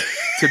Rico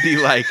to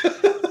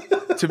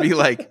be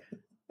like,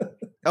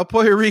 El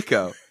Pollo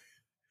Rico,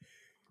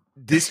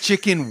 this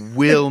chicken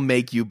will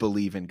make you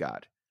believe in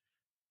God.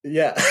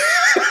 Yeah.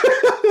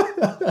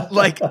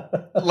 like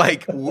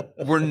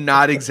we're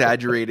not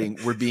exaggerating.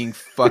 We're being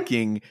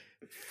fucking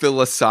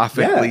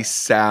philosophically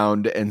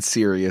sound and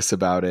serious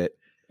about it.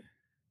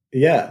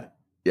 Yeah.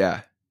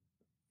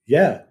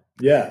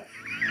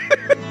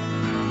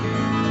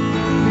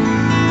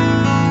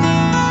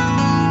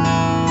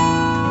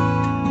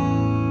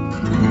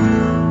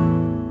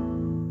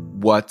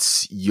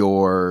 What's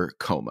your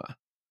coma?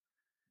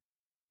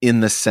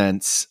 In the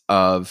sense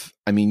of,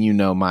 I mean, you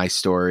know my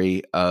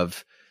story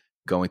of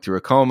going through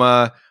a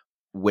coma,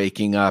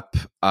 waking up,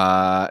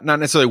 not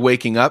necessarily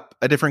waking up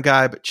a different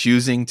guy, but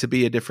choosing to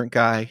be a different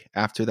guy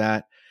after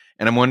that.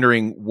 And I'm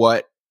wondering,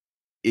 what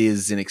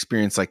is an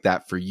experience like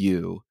that for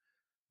you,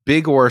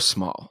 big or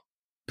small,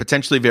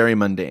 potentially very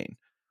mundane,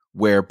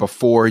 where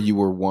before you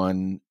were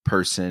one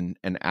person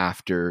and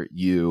after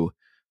you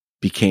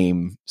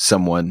became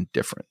someone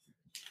different?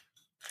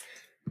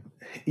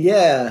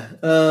 Yeah.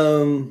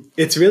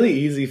 It's really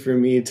easy for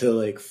me to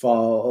like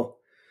fall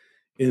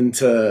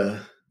into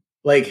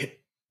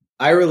like,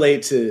 I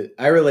relate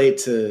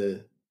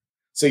to,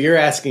 so you're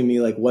asking me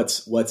like,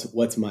 what's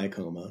my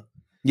coma?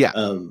 Yeah.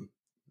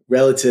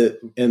 Relative,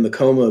 and the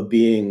coma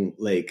being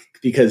like,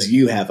 because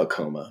you have a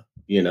coma,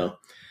 you know?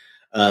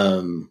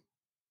 And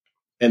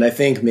I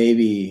think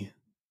maybe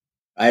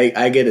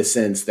I get a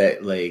sense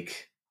that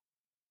like,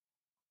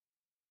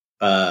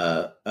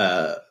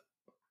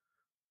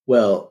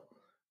 well,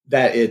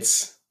 that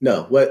it's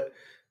no, what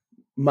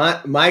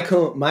my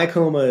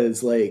coma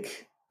is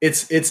like,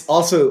 it's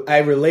also, I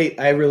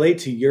relate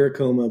to your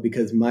coma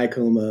because my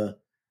coma,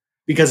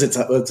 because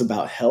it's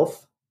about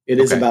health. It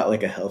is about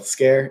like a health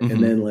scare. Mm-hmm.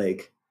 And then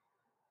like,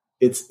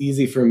 it's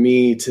easy for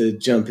me to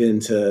jump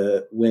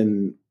into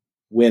when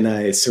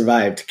I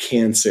survived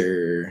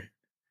cancer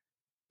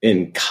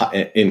in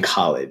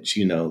college,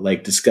 you know,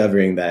 like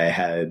discovering that I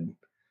had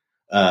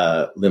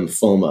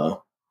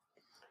lymphoma,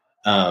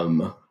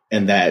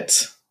 and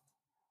that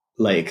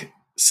like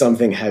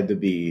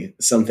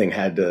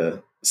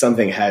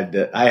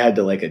I had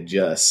to like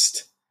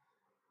adjust,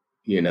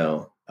 you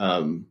know,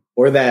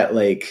 or that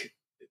like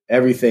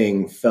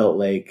everything felt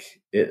like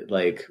it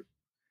like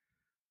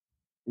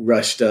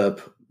rushed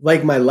up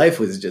like my life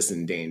was just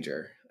in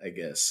danger, I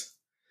guess.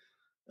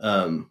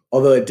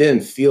 Although it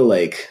didn't feel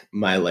like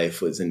my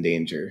life was in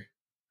danger,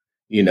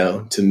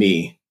 to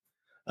me.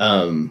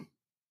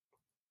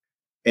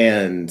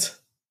 And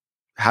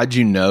how'd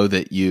you know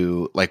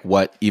that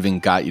what even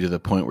got you to the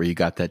point where you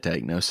got that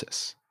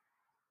diagnosis?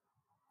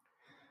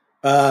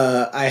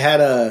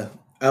 I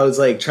was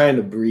like trying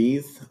to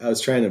breathe. I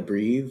was trying to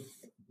breathe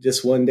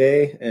just one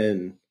day,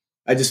 and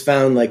I just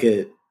found like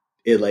it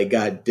like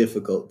got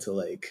difficult to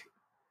like,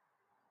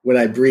 when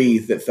I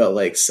breathed, it felt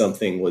like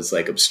something was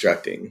like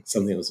obstructing.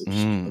 Something was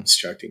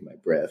obstructing my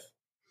breath.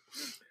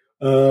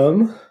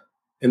 And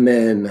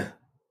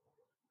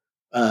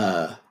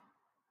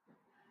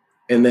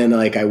then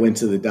like I went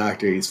to the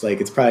doctor. He's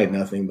like, it's probably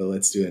nothing, but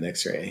let's do an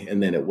X-ray.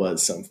 And then it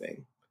was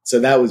something.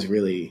 So that was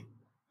really,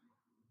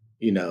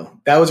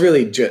 that was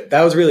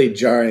really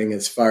jarring,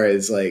 as far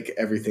as like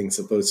everything's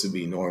supposed to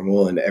be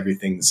normal and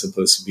everything's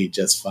supposed to be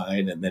just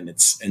fine, and then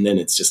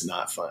it's just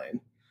not fine.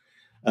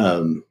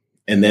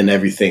 And then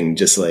everything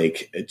just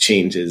like it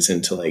changes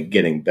into like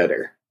getting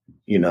better.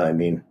 You know what I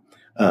mean?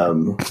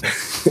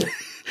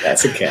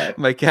 That's a cat.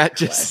 My cat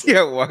just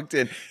walked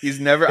in.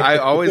 I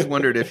always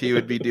wondered if he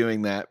would be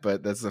doing that,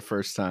 but that's the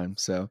first time.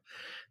 So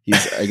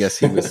I guess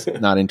he was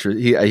not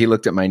interested. He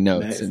looked at my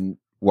notes and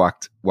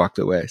walked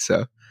away.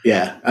 So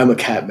yeah, I'm a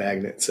cat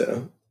magnet,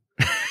 so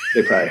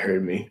they probably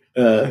heard me.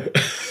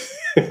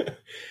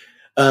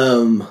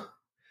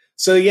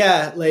 So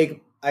yeah,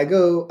 like I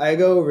go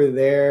over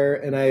there,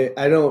 and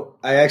I don't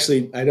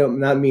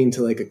not mean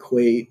to like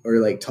equate or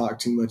like talk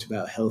too much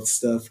about health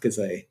stuff, because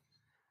I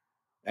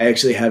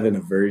actually have an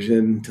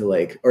aversion to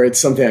like, or it's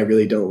something I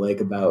really don't like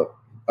about,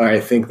 or I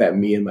think that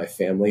me and my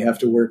family have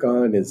to work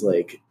on, is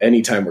like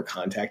anytime we're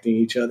contacting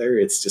each other,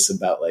 it's just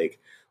about like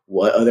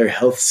what other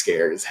health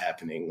scare is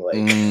happening, like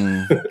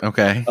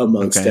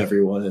amongst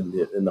everyone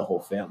in the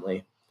whole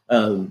family.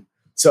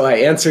 So I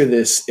answer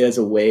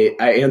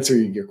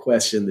your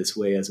question this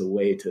way as a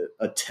way to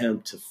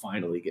attempt to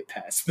finally get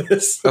past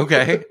this.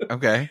 Okay.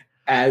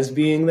 As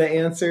being the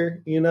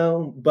answer,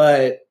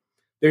 but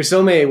there's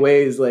so many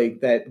ways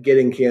like that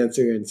getting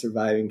cancer and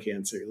surviving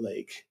cancer,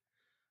 like,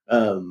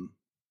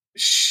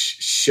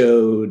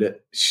 showed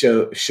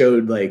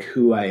like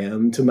who I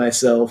am to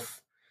myself.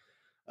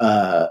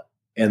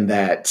 And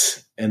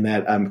that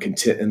I'm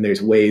content. And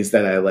there's ways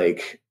that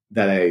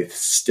I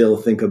still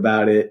think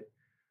about it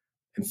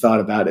and thought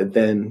about it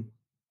then,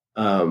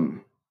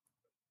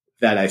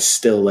 that I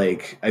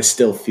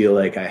still feel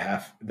like I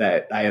have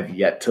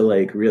yet to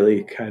like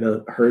really kind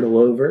of hurdle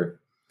over.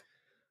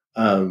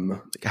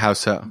 How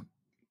so?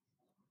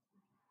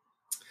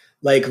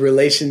 Like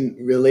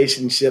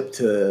relationship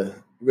to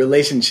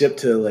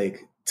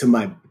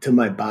my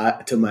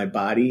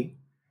body.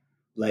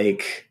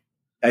 Like,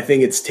 I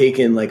think it's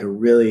taken like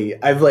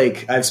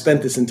I've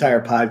spent this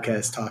entire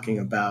podcast talking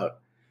about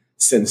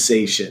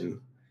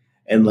sensation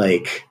and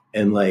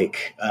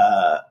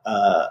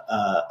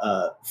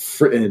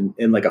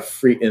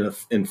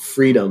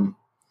freedom,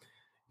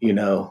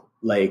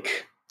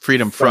 like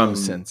freedom from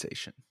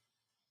sensation.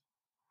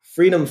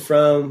 Freedom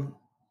from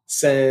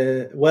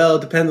well,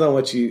 depends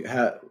on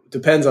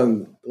depends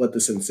on what the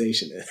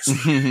sensation is.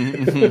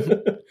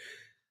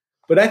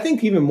 But I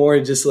think even more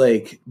just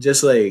like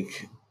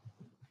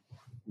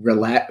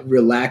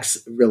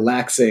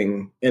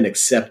relaxing and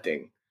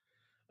accepting.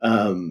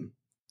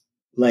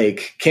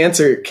 Like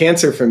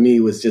cancer for me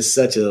was just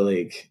such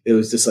a it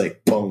was just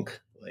like bunk,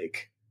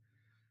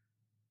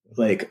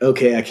 like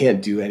okay, I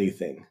can't do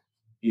anything,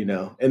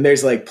 and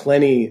there's like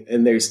plenty,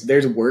 and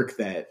there's work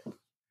that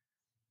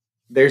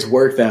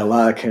a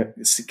lot of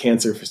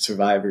cancer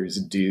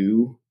survivors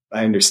do.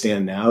 I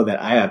understand now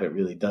that I haven't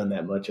really done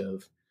that much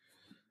of.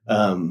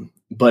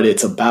 But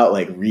it's about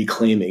like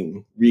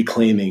reclaiming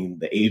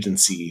the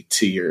agency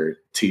to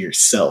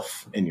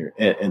yourself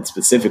and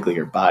specifically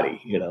your body,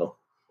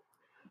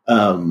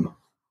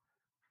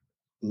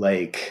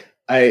 like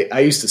I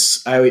used to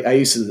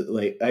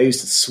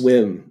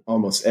swim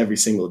almost every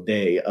single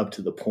day up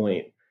to the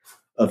point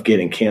of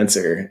getting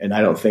cancer. And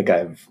I don't think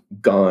I've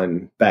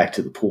gone back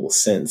to the pool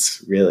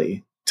since,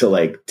 really, to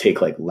like take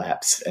like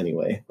laps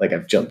anyway. Like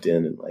I've jumped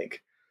in and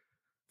like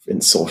in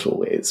social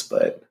ways,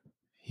 but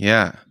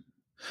yeah.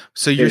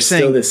 So you're there's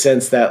saying still the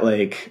sense that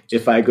like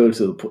if I go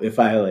to the pool, if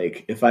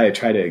I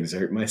try to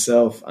exert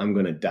myself, I'm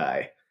going to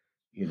die,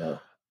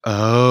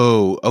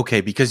 Oh,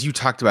 okay. Because you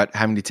talked about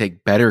having to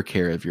take better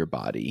care of your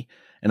body.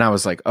 And I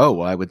was like, oh,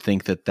 well, I would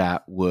think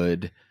that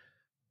would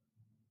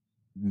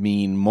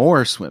mean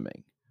more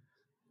swimming.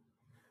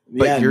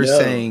 But you're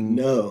saying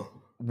no.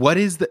 What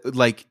is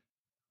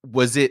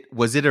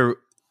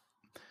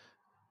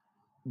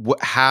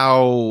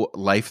how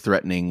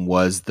life-threatening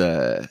was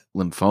the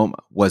lymphoma?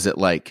 Was it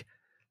like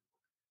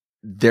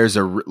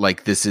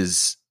this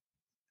is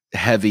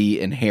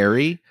heavy and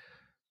hairy?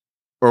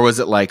 Or was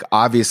it like,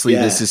 obviously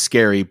this is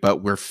scary,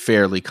 but we're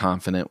fairly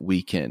confident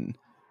we can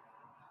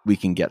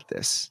get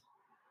this?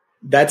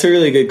 That's a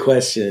really good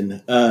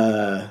question.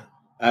 I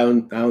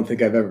don't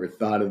think I've ever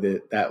thought of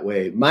it that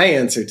way. My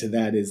answer to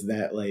that is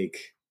that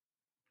like,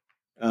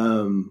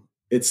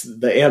 It's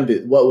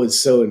the what was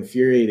so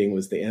infuriating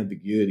was the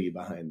ambiguity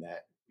behind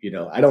that. You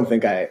know,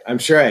 I'm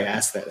sure I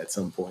asked that at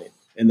some point,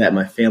 and that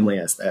my family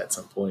asked that at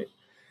some point,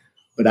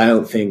 but I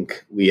don't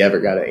think we ever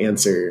got an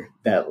answer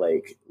that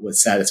like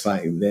was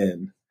satisfying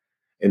then.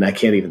 And I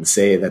can't even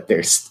say that there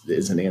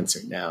is an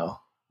answer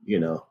now, you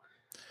know.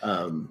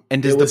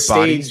 And does the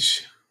body?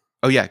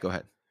 Oh yeah, go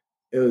ahead.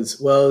 It was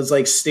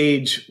like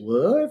stage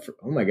what?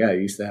 Oh my God, I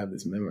used to have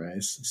this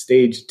memorized.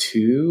 Stage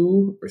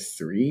 2 or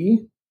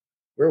 3.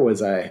 Where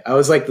was I? I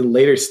was like the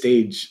later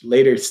stage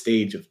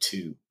of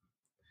 2.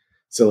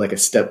 So like a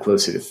step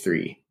closer to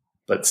 3,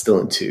 but still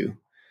in 2.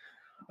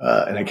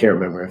 And I can't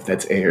remember if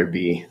that's A or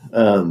B.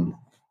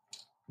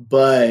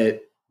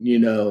 But you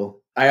know,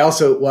 I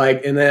also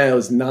like, and then I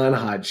was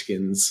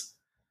non-Hodgkin's,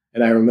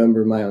 and I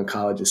remember my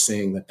oncologist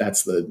saying that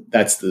that's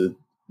the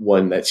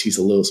one that she's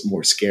a little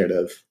more scared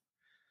of.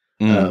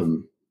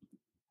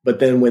 But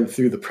then went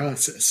through the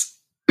process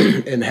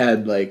and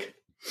had like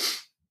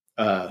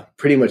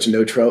pretty much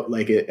no trouble.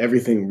 Like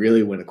everything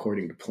really went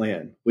according to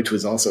plan, which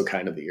was also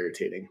kind of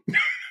irritating.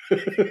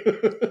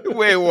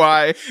 Wait,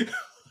 why?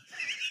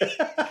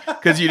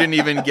 Because you didn't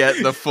even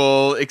get the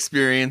full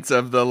experience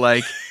of the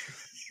like.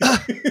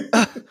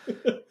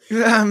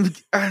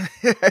 I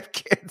have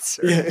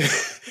cancer. Yeah.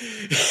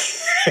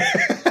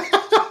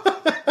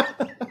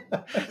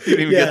 You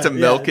didn't even get to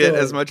milk it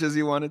as much as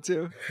you wanted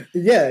to.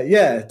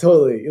 Yeah,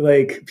 totally.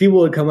 Like people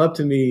would come up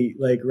to me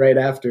like right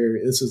after,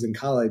 this was in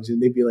college,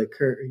 and they'd be like,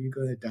 "Kurt, are you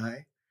going to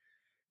die?"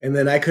 And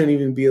then I couldn't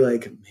even be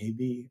like,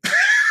 maybe.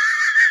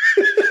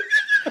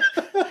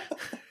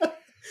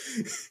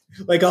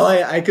 Like all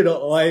I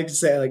could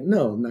say like,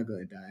 no, I'm not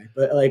going to die,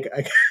 but like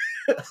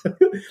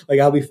like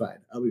I'll be fine.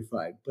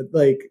 But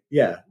like,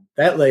 yeah,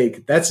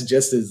 that's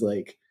just as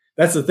like,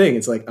 that's the thing.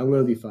 It's like, I'm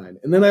going to be fine.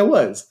 And then I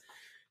was.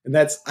 And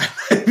I'm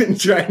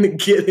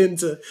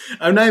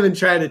not even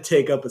trying to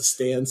take up a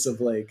stance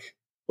of like,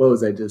 what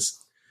was I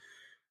just,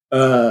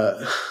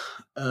 I,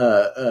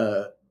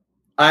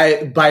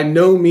 by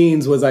no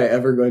means was I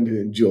ever going to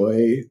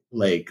enjoy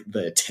like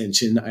the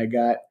attention I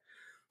got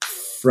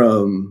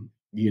from,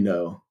 you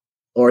know,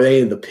 or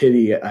the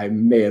pity I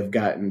may have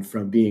gotten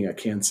from being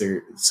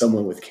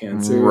someone with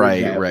cancer. Right.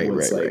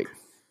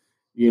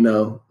 You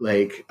know,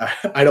 like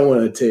I don't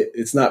want to,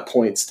 it's not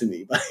points to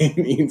me by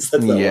any means.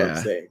 That's not what I'm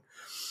saying.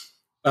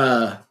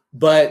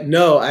 But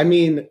no, I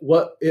mean,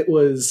 what it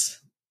was,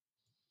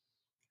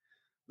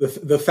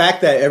 the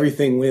fact that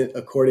everything went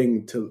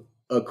according to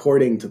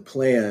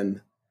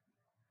plan,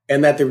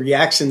 and that the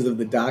reactions of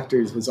the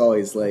doctors was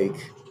always like,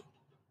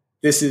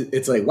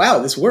 it's like, wow,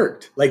 this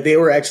worked. Like they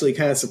were actually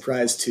kind of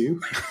surprised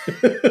too.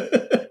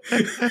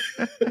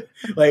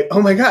 Like,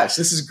 oh my gosh,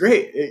 this is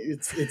great.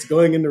 It's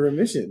going into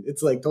remission.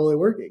 It's like totally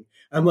working.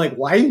 I'm like,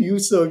 why are you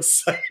so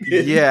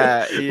excited?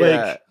 Yeah.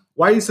 Like,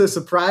 why are you so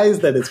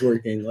surprised that it's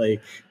working?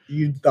 Like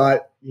you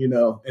thought, you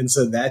know, and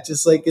so that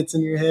just like gets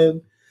in your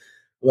head.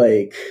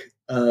 Like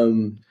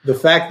the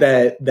fact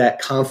that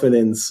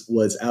confidence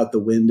was out the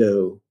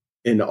window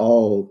in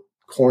all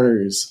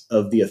corners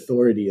of the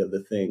authority of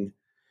the thing.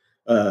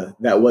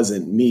 That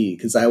wasn't me,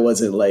 because I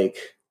wasn't like,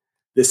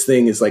 this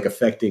thing is like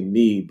affecting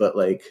me, but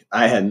like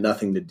I had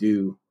nothing to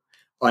do.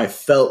 I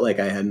felt like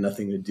I had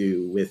nothing to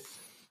do with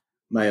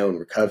my own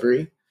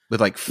recovery.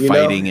 With like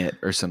fighting it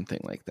or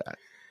something like that.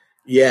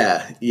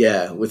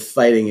 Yeah, with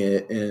fighting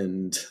it.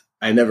 And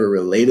I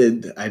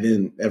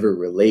didn't ever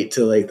relate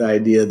to like the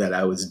idea that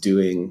I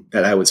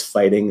was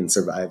fighting and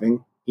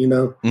surviving, you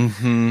know?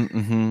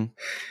 Mm-hmm.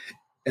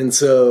 And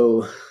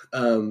so,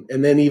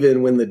 and then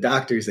even when the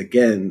doctors,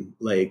 again,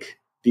 like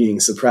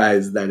being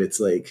surprised that it's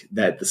like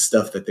that the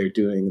stuff that they're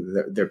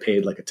doing, they're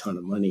paid like a ton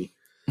of money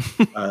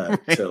right.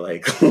 To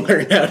like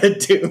learn how to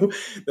do,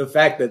 the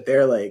fact that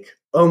they're like,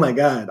 oh my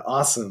God,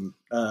 awesome.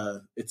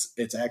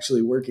 It's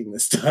actually working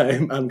this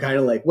time. I'm kind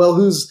of like, well,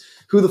 who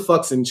the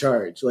fuck's in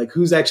charge? Like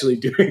who's actually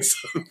doing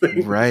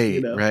something? Right.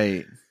 You know?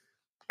 Right.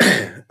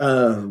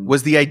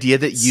 Was the idea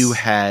that you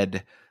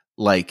had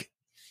like,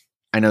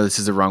 I know this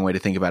is the wrong way to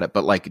think about it,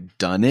 but like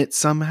done it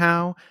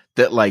somehow,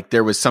 that like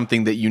there was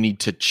something that you need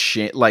to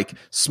change, like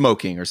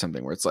smoking or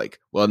something, where it's like,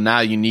 well,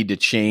 now you need to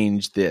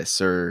change this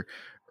or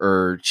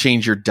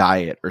change your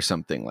diet or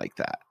something like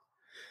that.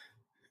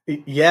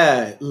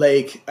 Yeah.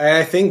 Like,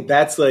 I think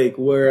that's like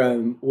where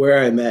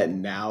I'm at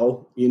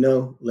now, you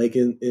know, like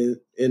in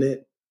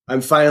it,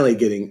 I'm finally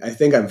getting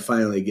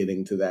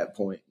to that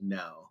point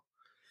now.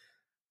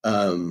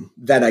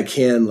 That I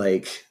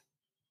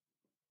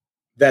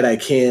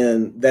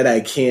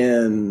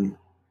can,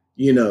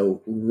 you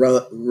know,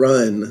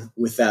 run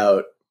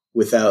without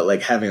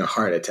like having a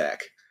heart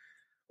attack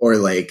or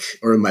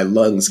my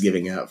lungs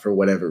giving out for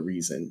whatever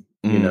reason,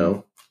 you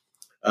know?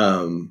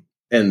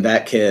 And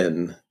that's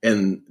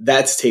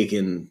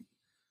taken,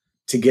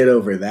 to get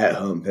over that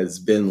hump has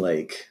been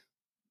like,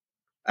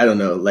 I don't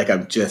know, like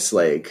I'm just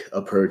like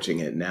approaching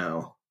it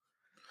now.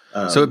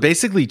 So it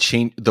basically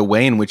changed the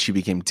way in which you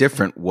became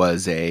different.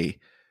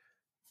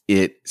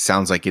 It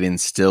sounds like it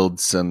instilled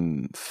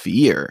some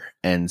fear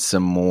and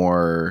some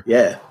more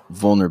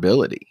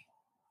vulnerability.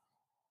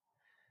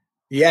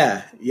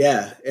 Yeah.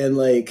 And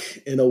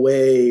like in a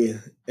way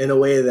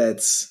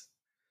that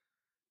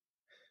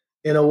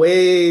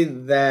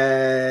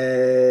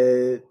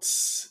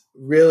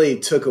really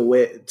took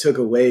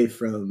away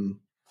from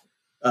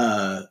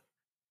uh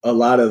a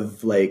lot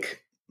of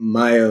like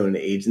my own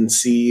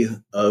agency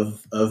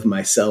of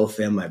myself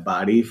and my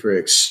body for an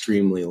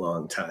extremely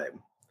long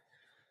time,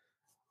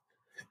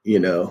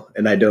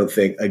 and I don't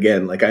think,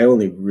 again, like I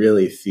only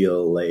really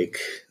feel like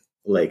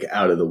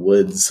out of the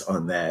woods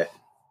on that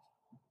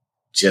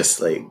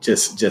just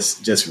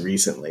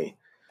recently.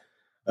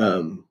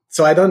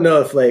 So I don't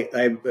know if like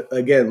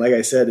again, like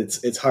I said,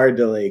 it's hard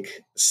to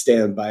like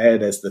stand by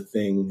it as the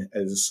thing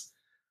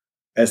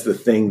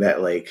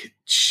that like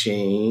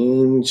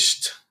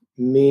changed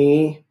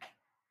me.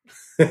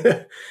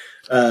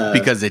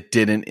 Because it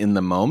didn't in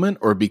the moment,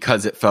 or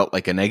because it felt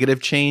like a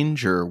negative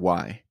change, or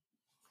why?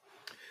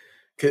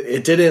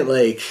 It didn't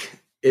like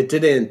it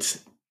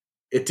didn't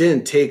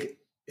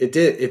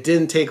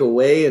take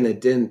away, and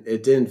it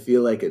didn't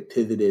feel like it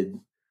pivoted.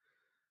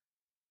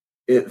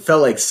 It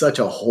felt like such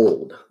a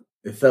hold.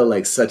 It felt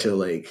like such a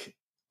like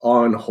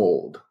on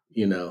hold,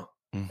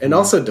 and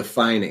also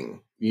defining,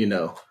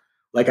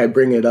 like I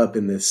bring it up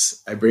in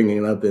this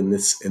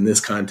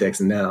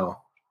context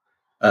now,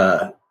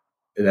 and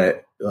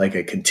I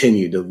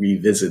continue to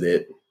revisit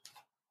it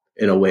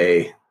in a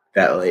way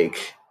that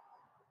like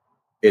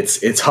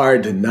it's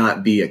hard to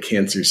not be a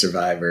cancer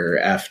survivor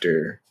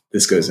after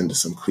this goes into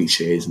some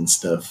cliches and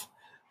stuff,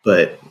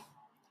 but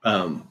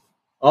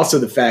also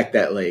the fact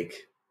that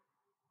like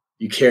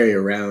you carry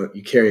around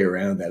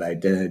that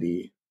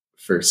identity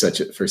for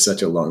such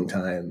a long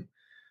time,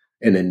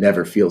 and it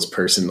never feels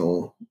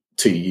personal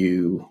to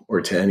you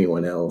or to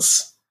anyone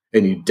else,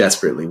 and you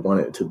desperately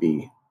want it to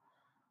be,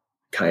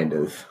 kind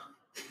of,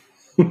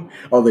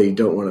 although you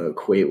don't want to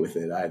equate with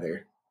it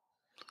either.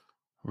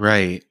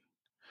 Right.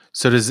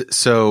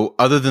 So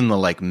other than the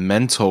like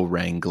mental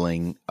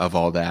wrangling of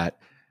all that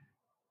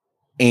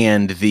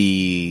and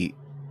the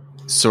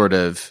sort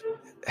of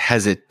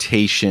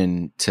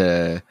hesitation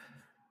to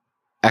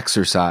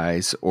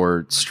exercise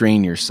or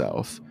strain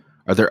yourself,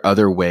 are there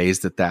other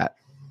ways that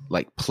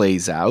like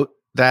plays out,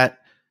 that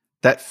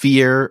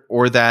fear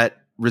or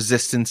that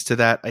resistance to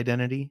that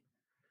identity?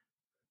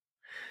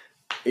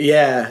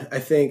 Yeah, I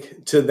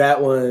think to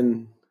that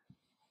one,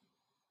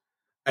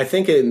 I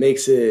think it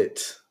makes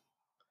it,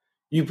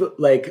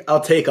 like I'll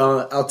take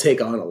on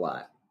a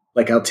lot.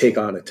 Like I'll take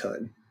on a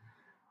ton.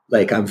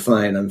 Like I'm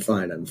fine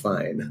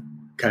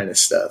kind of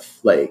stuff.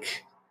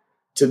 Like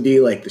to be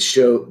the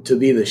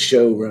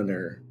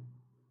showrunner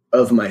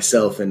of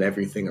myself and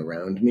everything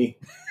around me.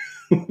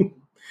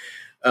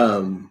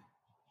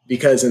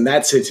 Because in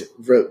that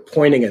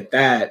pointing at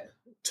that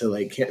to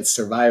like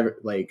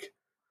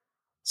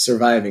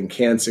surviving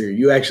cancer,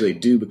 you actually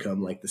do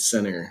become like the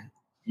center.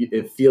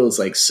 It feels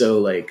like so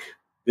like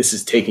this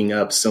is taking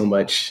up so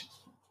much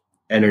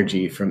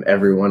energy from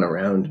everyone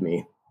around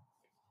me.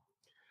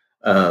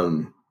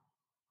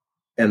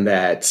 And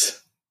that,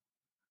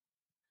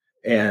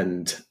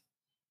 and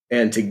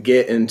to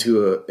get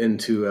into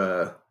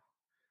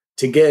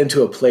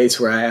a place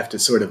where I have to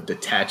sort of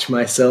detach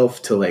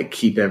myself to like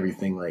keep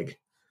everything like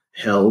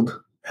held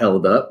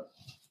up.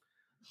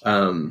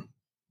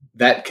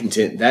 That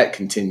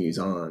continues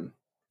on.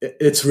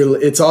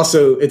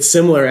 It's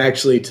similar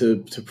actually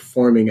to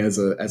performing as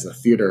a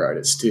theater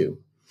artist too,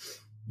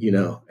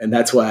 and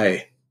that's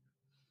why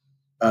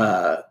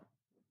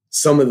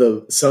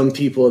some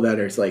people that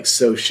are like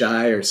so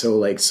shy or so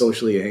like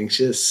socially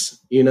anxious,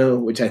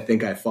 which I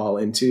think I fall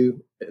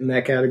into in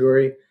that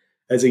category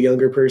as a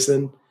younger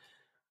person.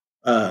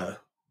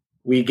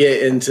 We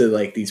get into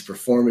like these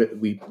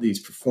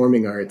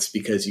performing arts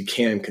because you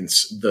can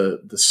the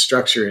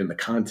structure and the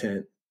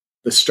content,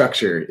 the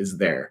structure is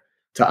there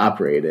to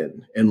operate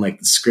in, and like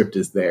the script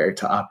is there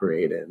to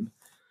operate in.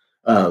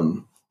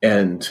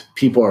 And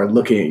people are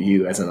looking at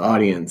you as an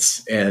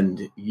audience,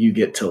 and you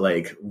get to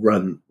like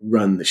run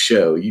the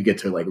show. You get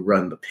to like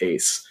run the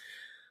pace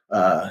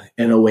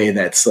in a way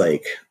that's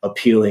like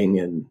appealing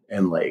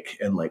and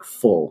like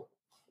full.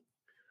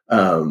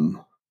 And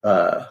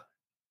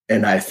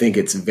I think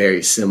it's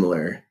very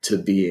similar to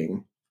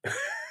being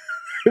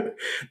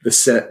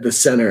the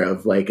center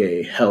of like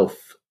a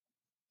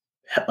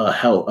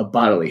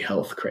bodily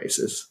health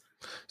crisis.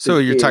 So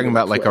you're talking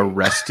about like a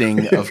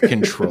wresting of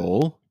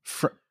control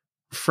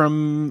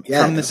from this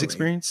definitely.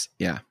 experience?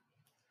 Yeah.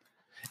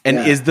 And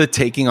is the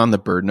taking on the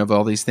burden of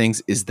all these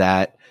things, is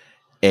that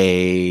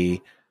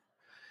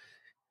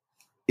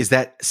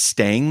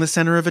staying the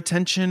center of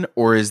attention,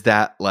 or is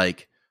that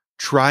like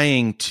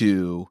trying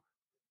to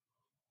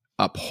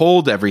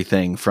uphold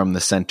everything from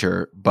the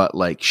center, but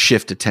like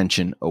shift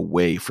attention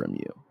away from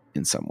you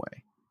in some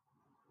way?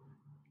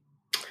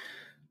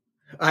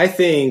 I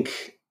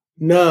think,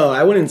 no,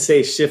 I wouldn't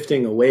say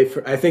shifting away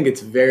from, I think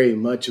it's very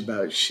much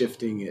about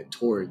shifting it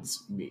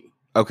towards me.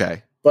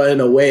 Okay. But in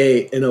a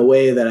way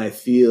that I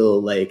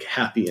feel like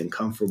happy and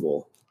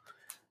comfortable,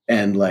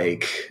 and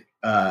like,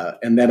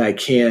 and then I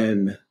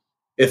can,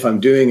 if I'm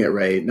doing it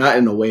right, not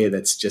in a way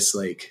that's just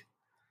like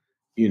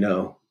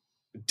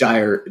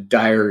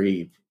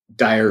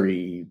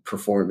diary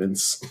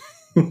performance.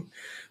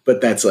 But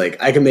that's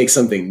like, I can make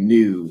something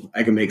new.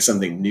 I can make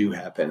something new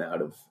happen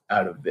out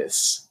of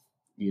this,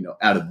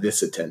 out of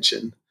this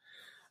attention,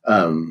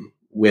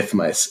 with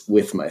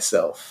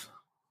myself.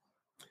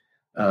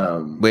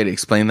 Way to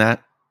explain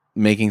that.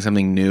 Making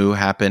something new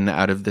happen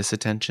out of this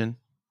attention.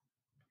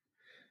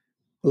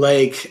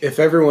 Like if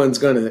everyone's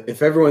gonna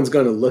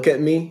look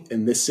at me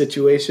in this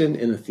situation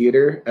in a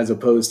theater, as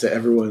opposed to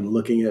everyone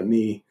looking at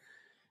me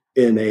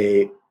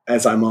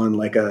as I'm on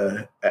like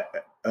a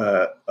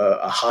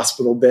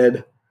hospital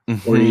bed,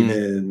 or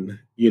even,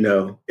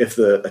 if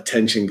the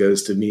attention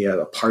goes to me at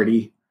a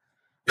party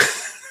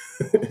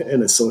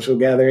in a social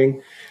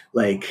gathering,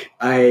 like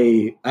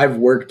I've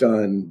worked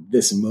on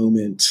this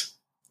moment,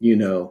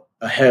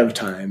 ahead of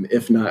time,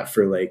 if not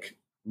for like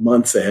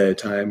months ahead of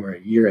time or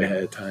a year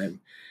ahead of time.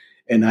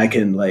 And I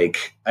can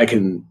make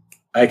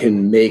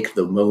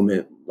the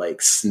moment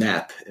like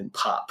snap and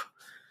pop.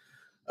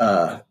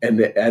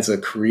 And as a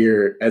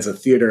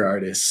theater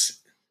artist,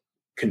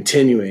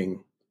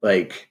 continuing,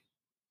 like,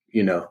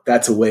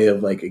 that's a way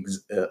of like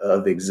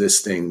of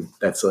existing.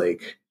 That's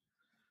like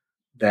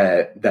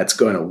that's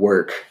going to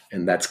work,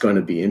 and that's going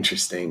to be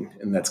interesting,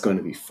 and that's going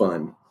to be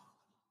fun.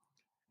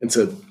 And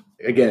so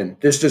again,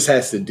 this just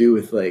has to do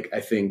with like, I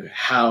think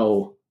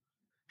how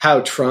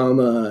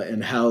trauma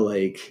and how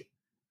like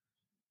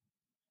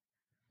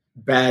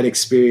bad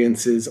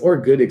experiences or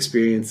good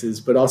experiences,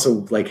 but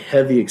also like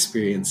heavy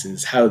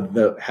experiences, how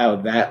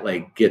that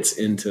like gets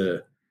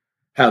into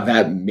how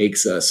that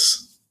makes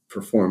us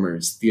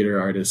performers, theater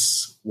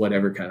artists,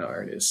 whatever kind of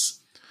artists.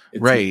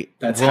 Right.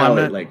 That's how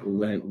it like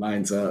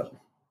lines up.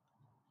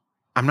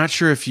 I'm not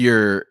sure if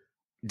you're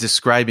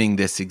describing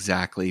this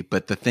exactly,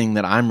 but the thing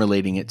that I'm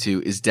relating it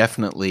to is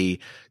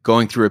definitely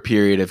going through a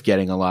period of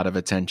getting a lot of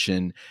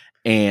attention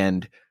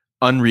and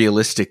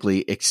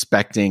unrealistically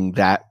expecting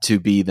that to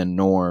be the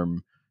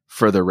norm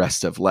for the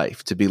rest of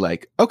life, to be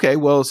like, okay,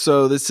 well,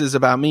 so this is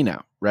about me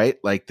now, right?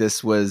 Like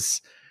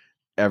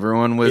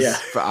everyone was,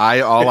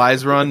 all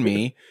eyes were on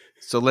me.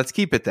 So let's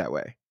keep it that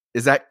way.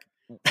 Is that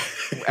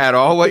at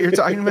all what you're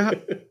talking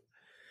about?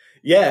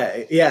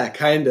 Yeah.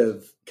 Kind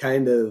of.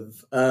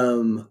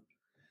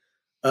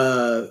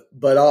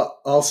 But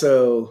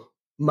also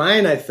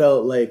mine, I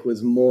felt like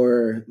was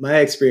more, my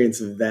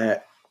experience of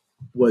that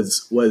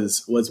was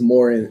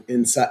more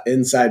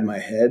inside my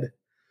head.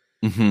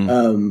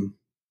 Mm-hmm.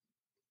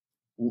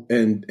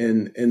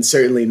 And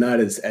certainly not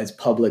as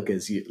public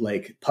as you,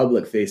 like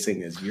public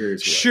facing as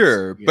yours was.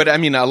 Sure. But I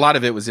mean, a lot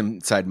of it was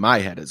inside my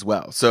head as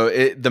well. So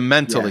the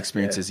mental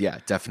experiences,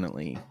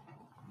 definitely.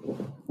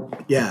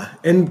 Yeah.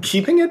 And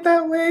keeping it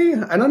that way,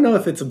 I don't know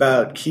if it's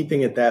about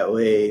keeping it that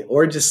way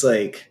or just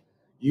like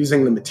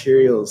using the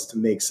materials to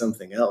make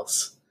something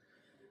else,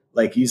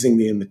 like using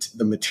the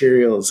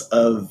materials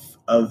of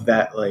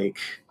that, like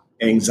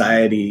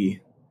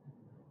anxiety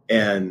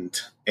and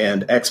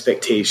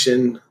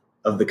expectation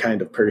of the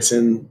kind of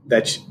person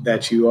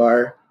that you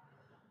are,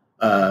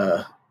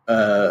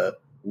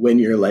 when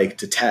you're like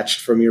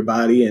detached from your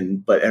body,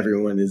 but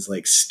everyone is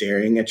like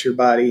staring at your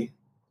body,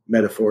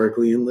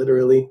 metaphorically and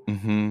literally.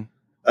 Mm-hmm.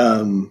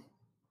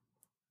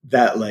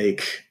 That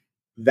like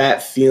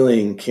that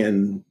feeling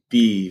can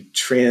be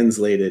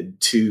translated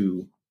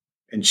to,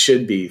 and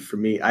should be, for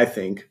me, I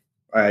think,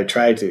 or I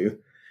try to,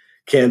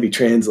 can be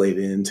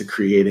translated into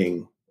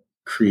creating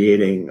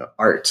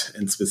art,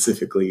 and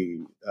specifically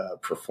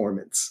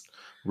performance.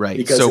 Right.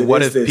 Because so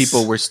what if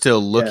people were still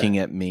looking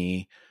at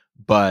me,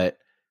 but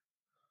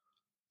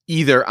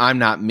either I'm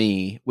not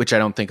me, which I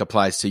don't think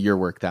applies to your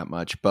work that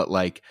much, but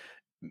like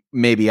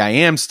maybe I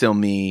am still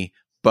me,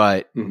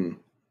 but in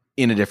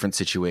a different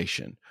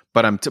situation.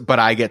 But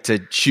I get to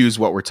choose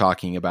what we're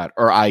talking about,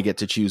 or I get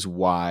to choose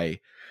why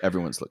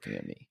everyone's looking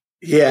at me.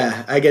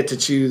 Yeah, I get to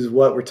choose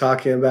what we're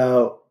talking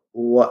about,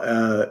 what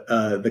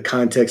the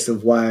context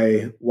of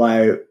why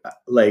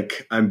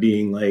like I'm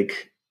being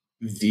like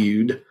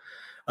viewed,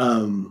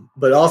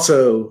 but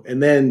also,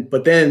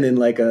 but then in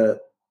like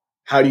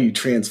how do you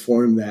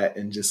transform that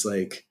and just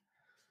like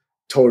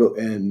total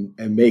and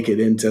make it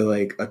into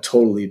like a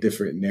totally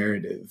different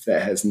narrative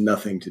that has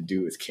nothing to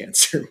do with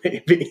cancer,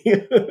 maybe,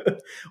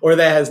 or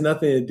that has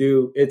nothing to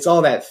do. It's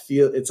all that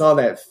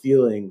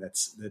feeling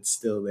that's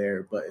still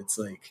there, but it's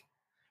like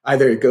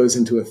either it goes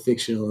into a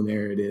fictional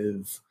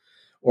narrative,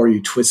 or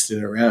you twist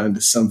it around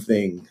to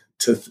something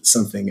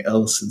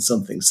else and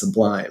something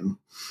sublime.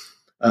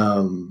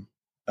 And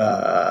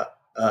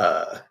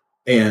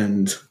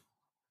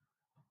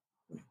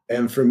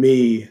for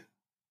me,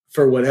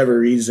 for whatever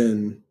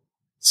reason,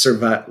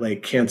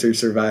 cancer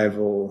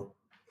survival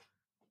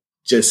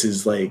just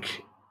is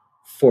like,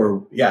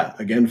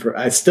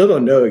 I still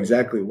don't know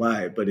exactly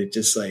why, but it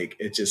just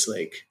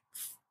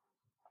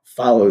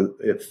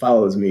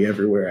follows me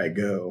everywhere I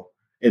go,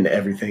 in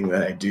everything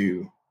that I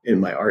do in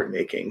my art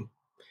making.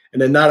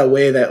 And in not a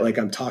way that like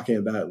I'm talking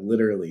about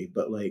literally,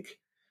 but like,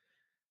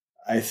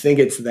 I think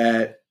it's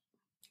that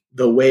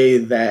the way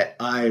that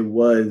I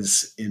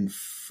was in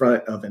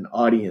front of an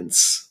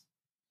audience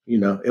you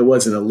know, it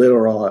wasn't a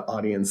literal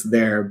audience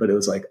there, but it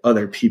was like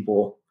other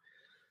people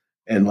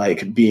and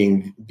like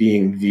being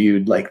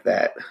viewed like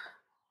that.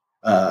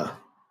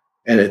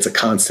 And it's a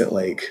constant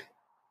like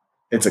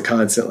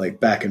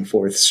back and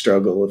forth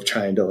struggle of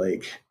trying to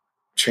like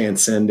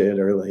transcend it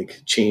or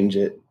like change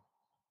it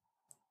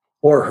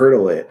or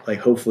hurdle it. Like,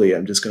 hopefully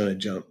I'm just going to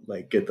jump,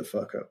 like get the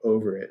fuck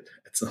over it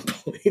at some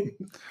point.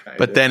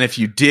 But then if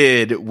you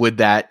did, would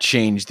that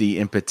change the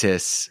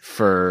impetus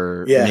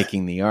for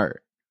making the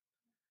art?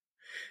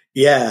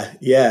 Yeah.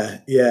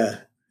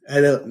 I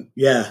know.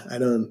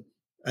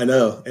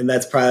 And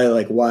that's probably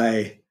like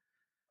why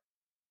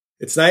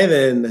it's not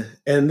even,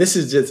 and this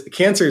is just,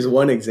 cancer is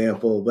one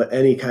example, but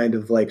any kind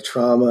of like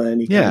trauma,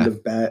 any kind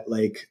of bad,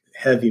 like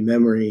heavy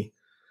memory,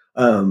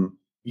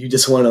 you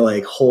just want to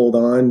like hold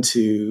on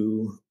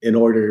to in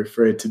order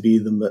for it to be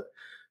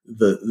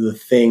the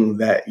thing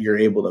that you're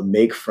able to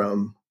make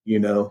from, you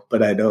know,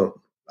 but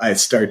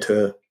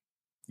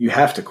you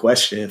have to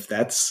question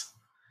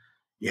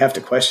you have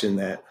to question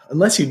that.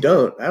 Unless you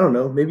don't, I don't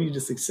know, maybe you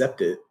just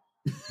accept it.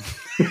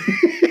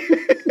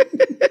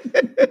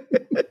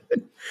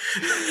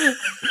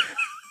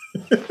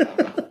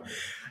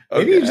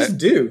 Maybe you just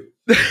do.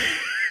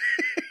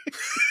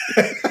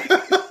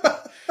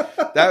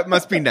 That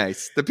must be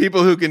nice. The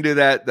people who can do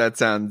that, that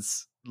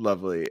sounds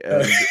lovely.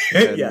 And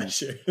yeah,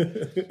 sure.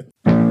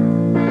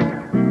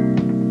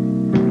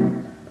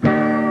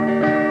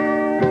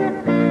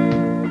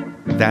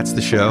 That's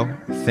the show.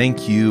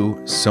 Thank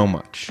you so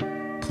much.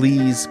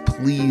 Please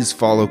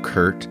follow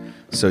Kurt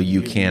so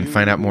you can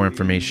find out more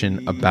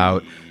information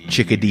about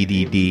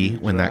Chickadee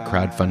when that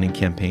crowdfunding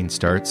campaign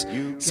starts.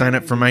 Sign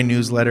up for my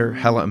newsletter,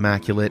 Hella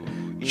Immaculate.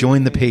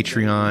 Join the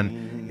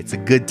Patreon. It's a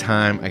good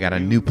time. I got a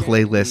new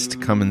playlist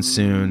coming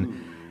soon.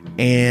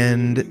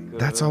 And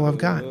that's all I've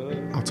got.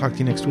 I'll talk to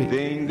you next week.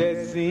 Thing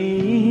that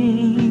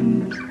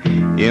seems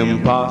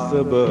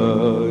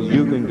impossible,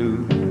 you can do.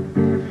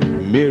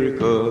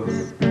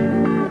 Miracles.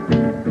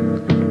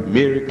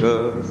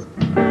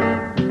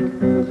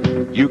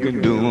 You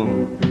can do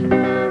them.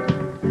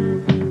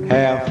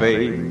 Have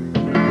faith.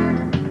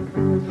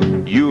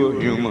 You're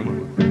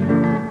human.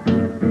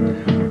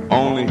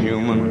 Only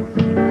human.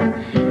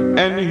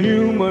 And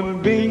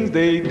human beings,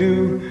 they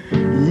do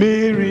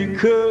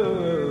miracles.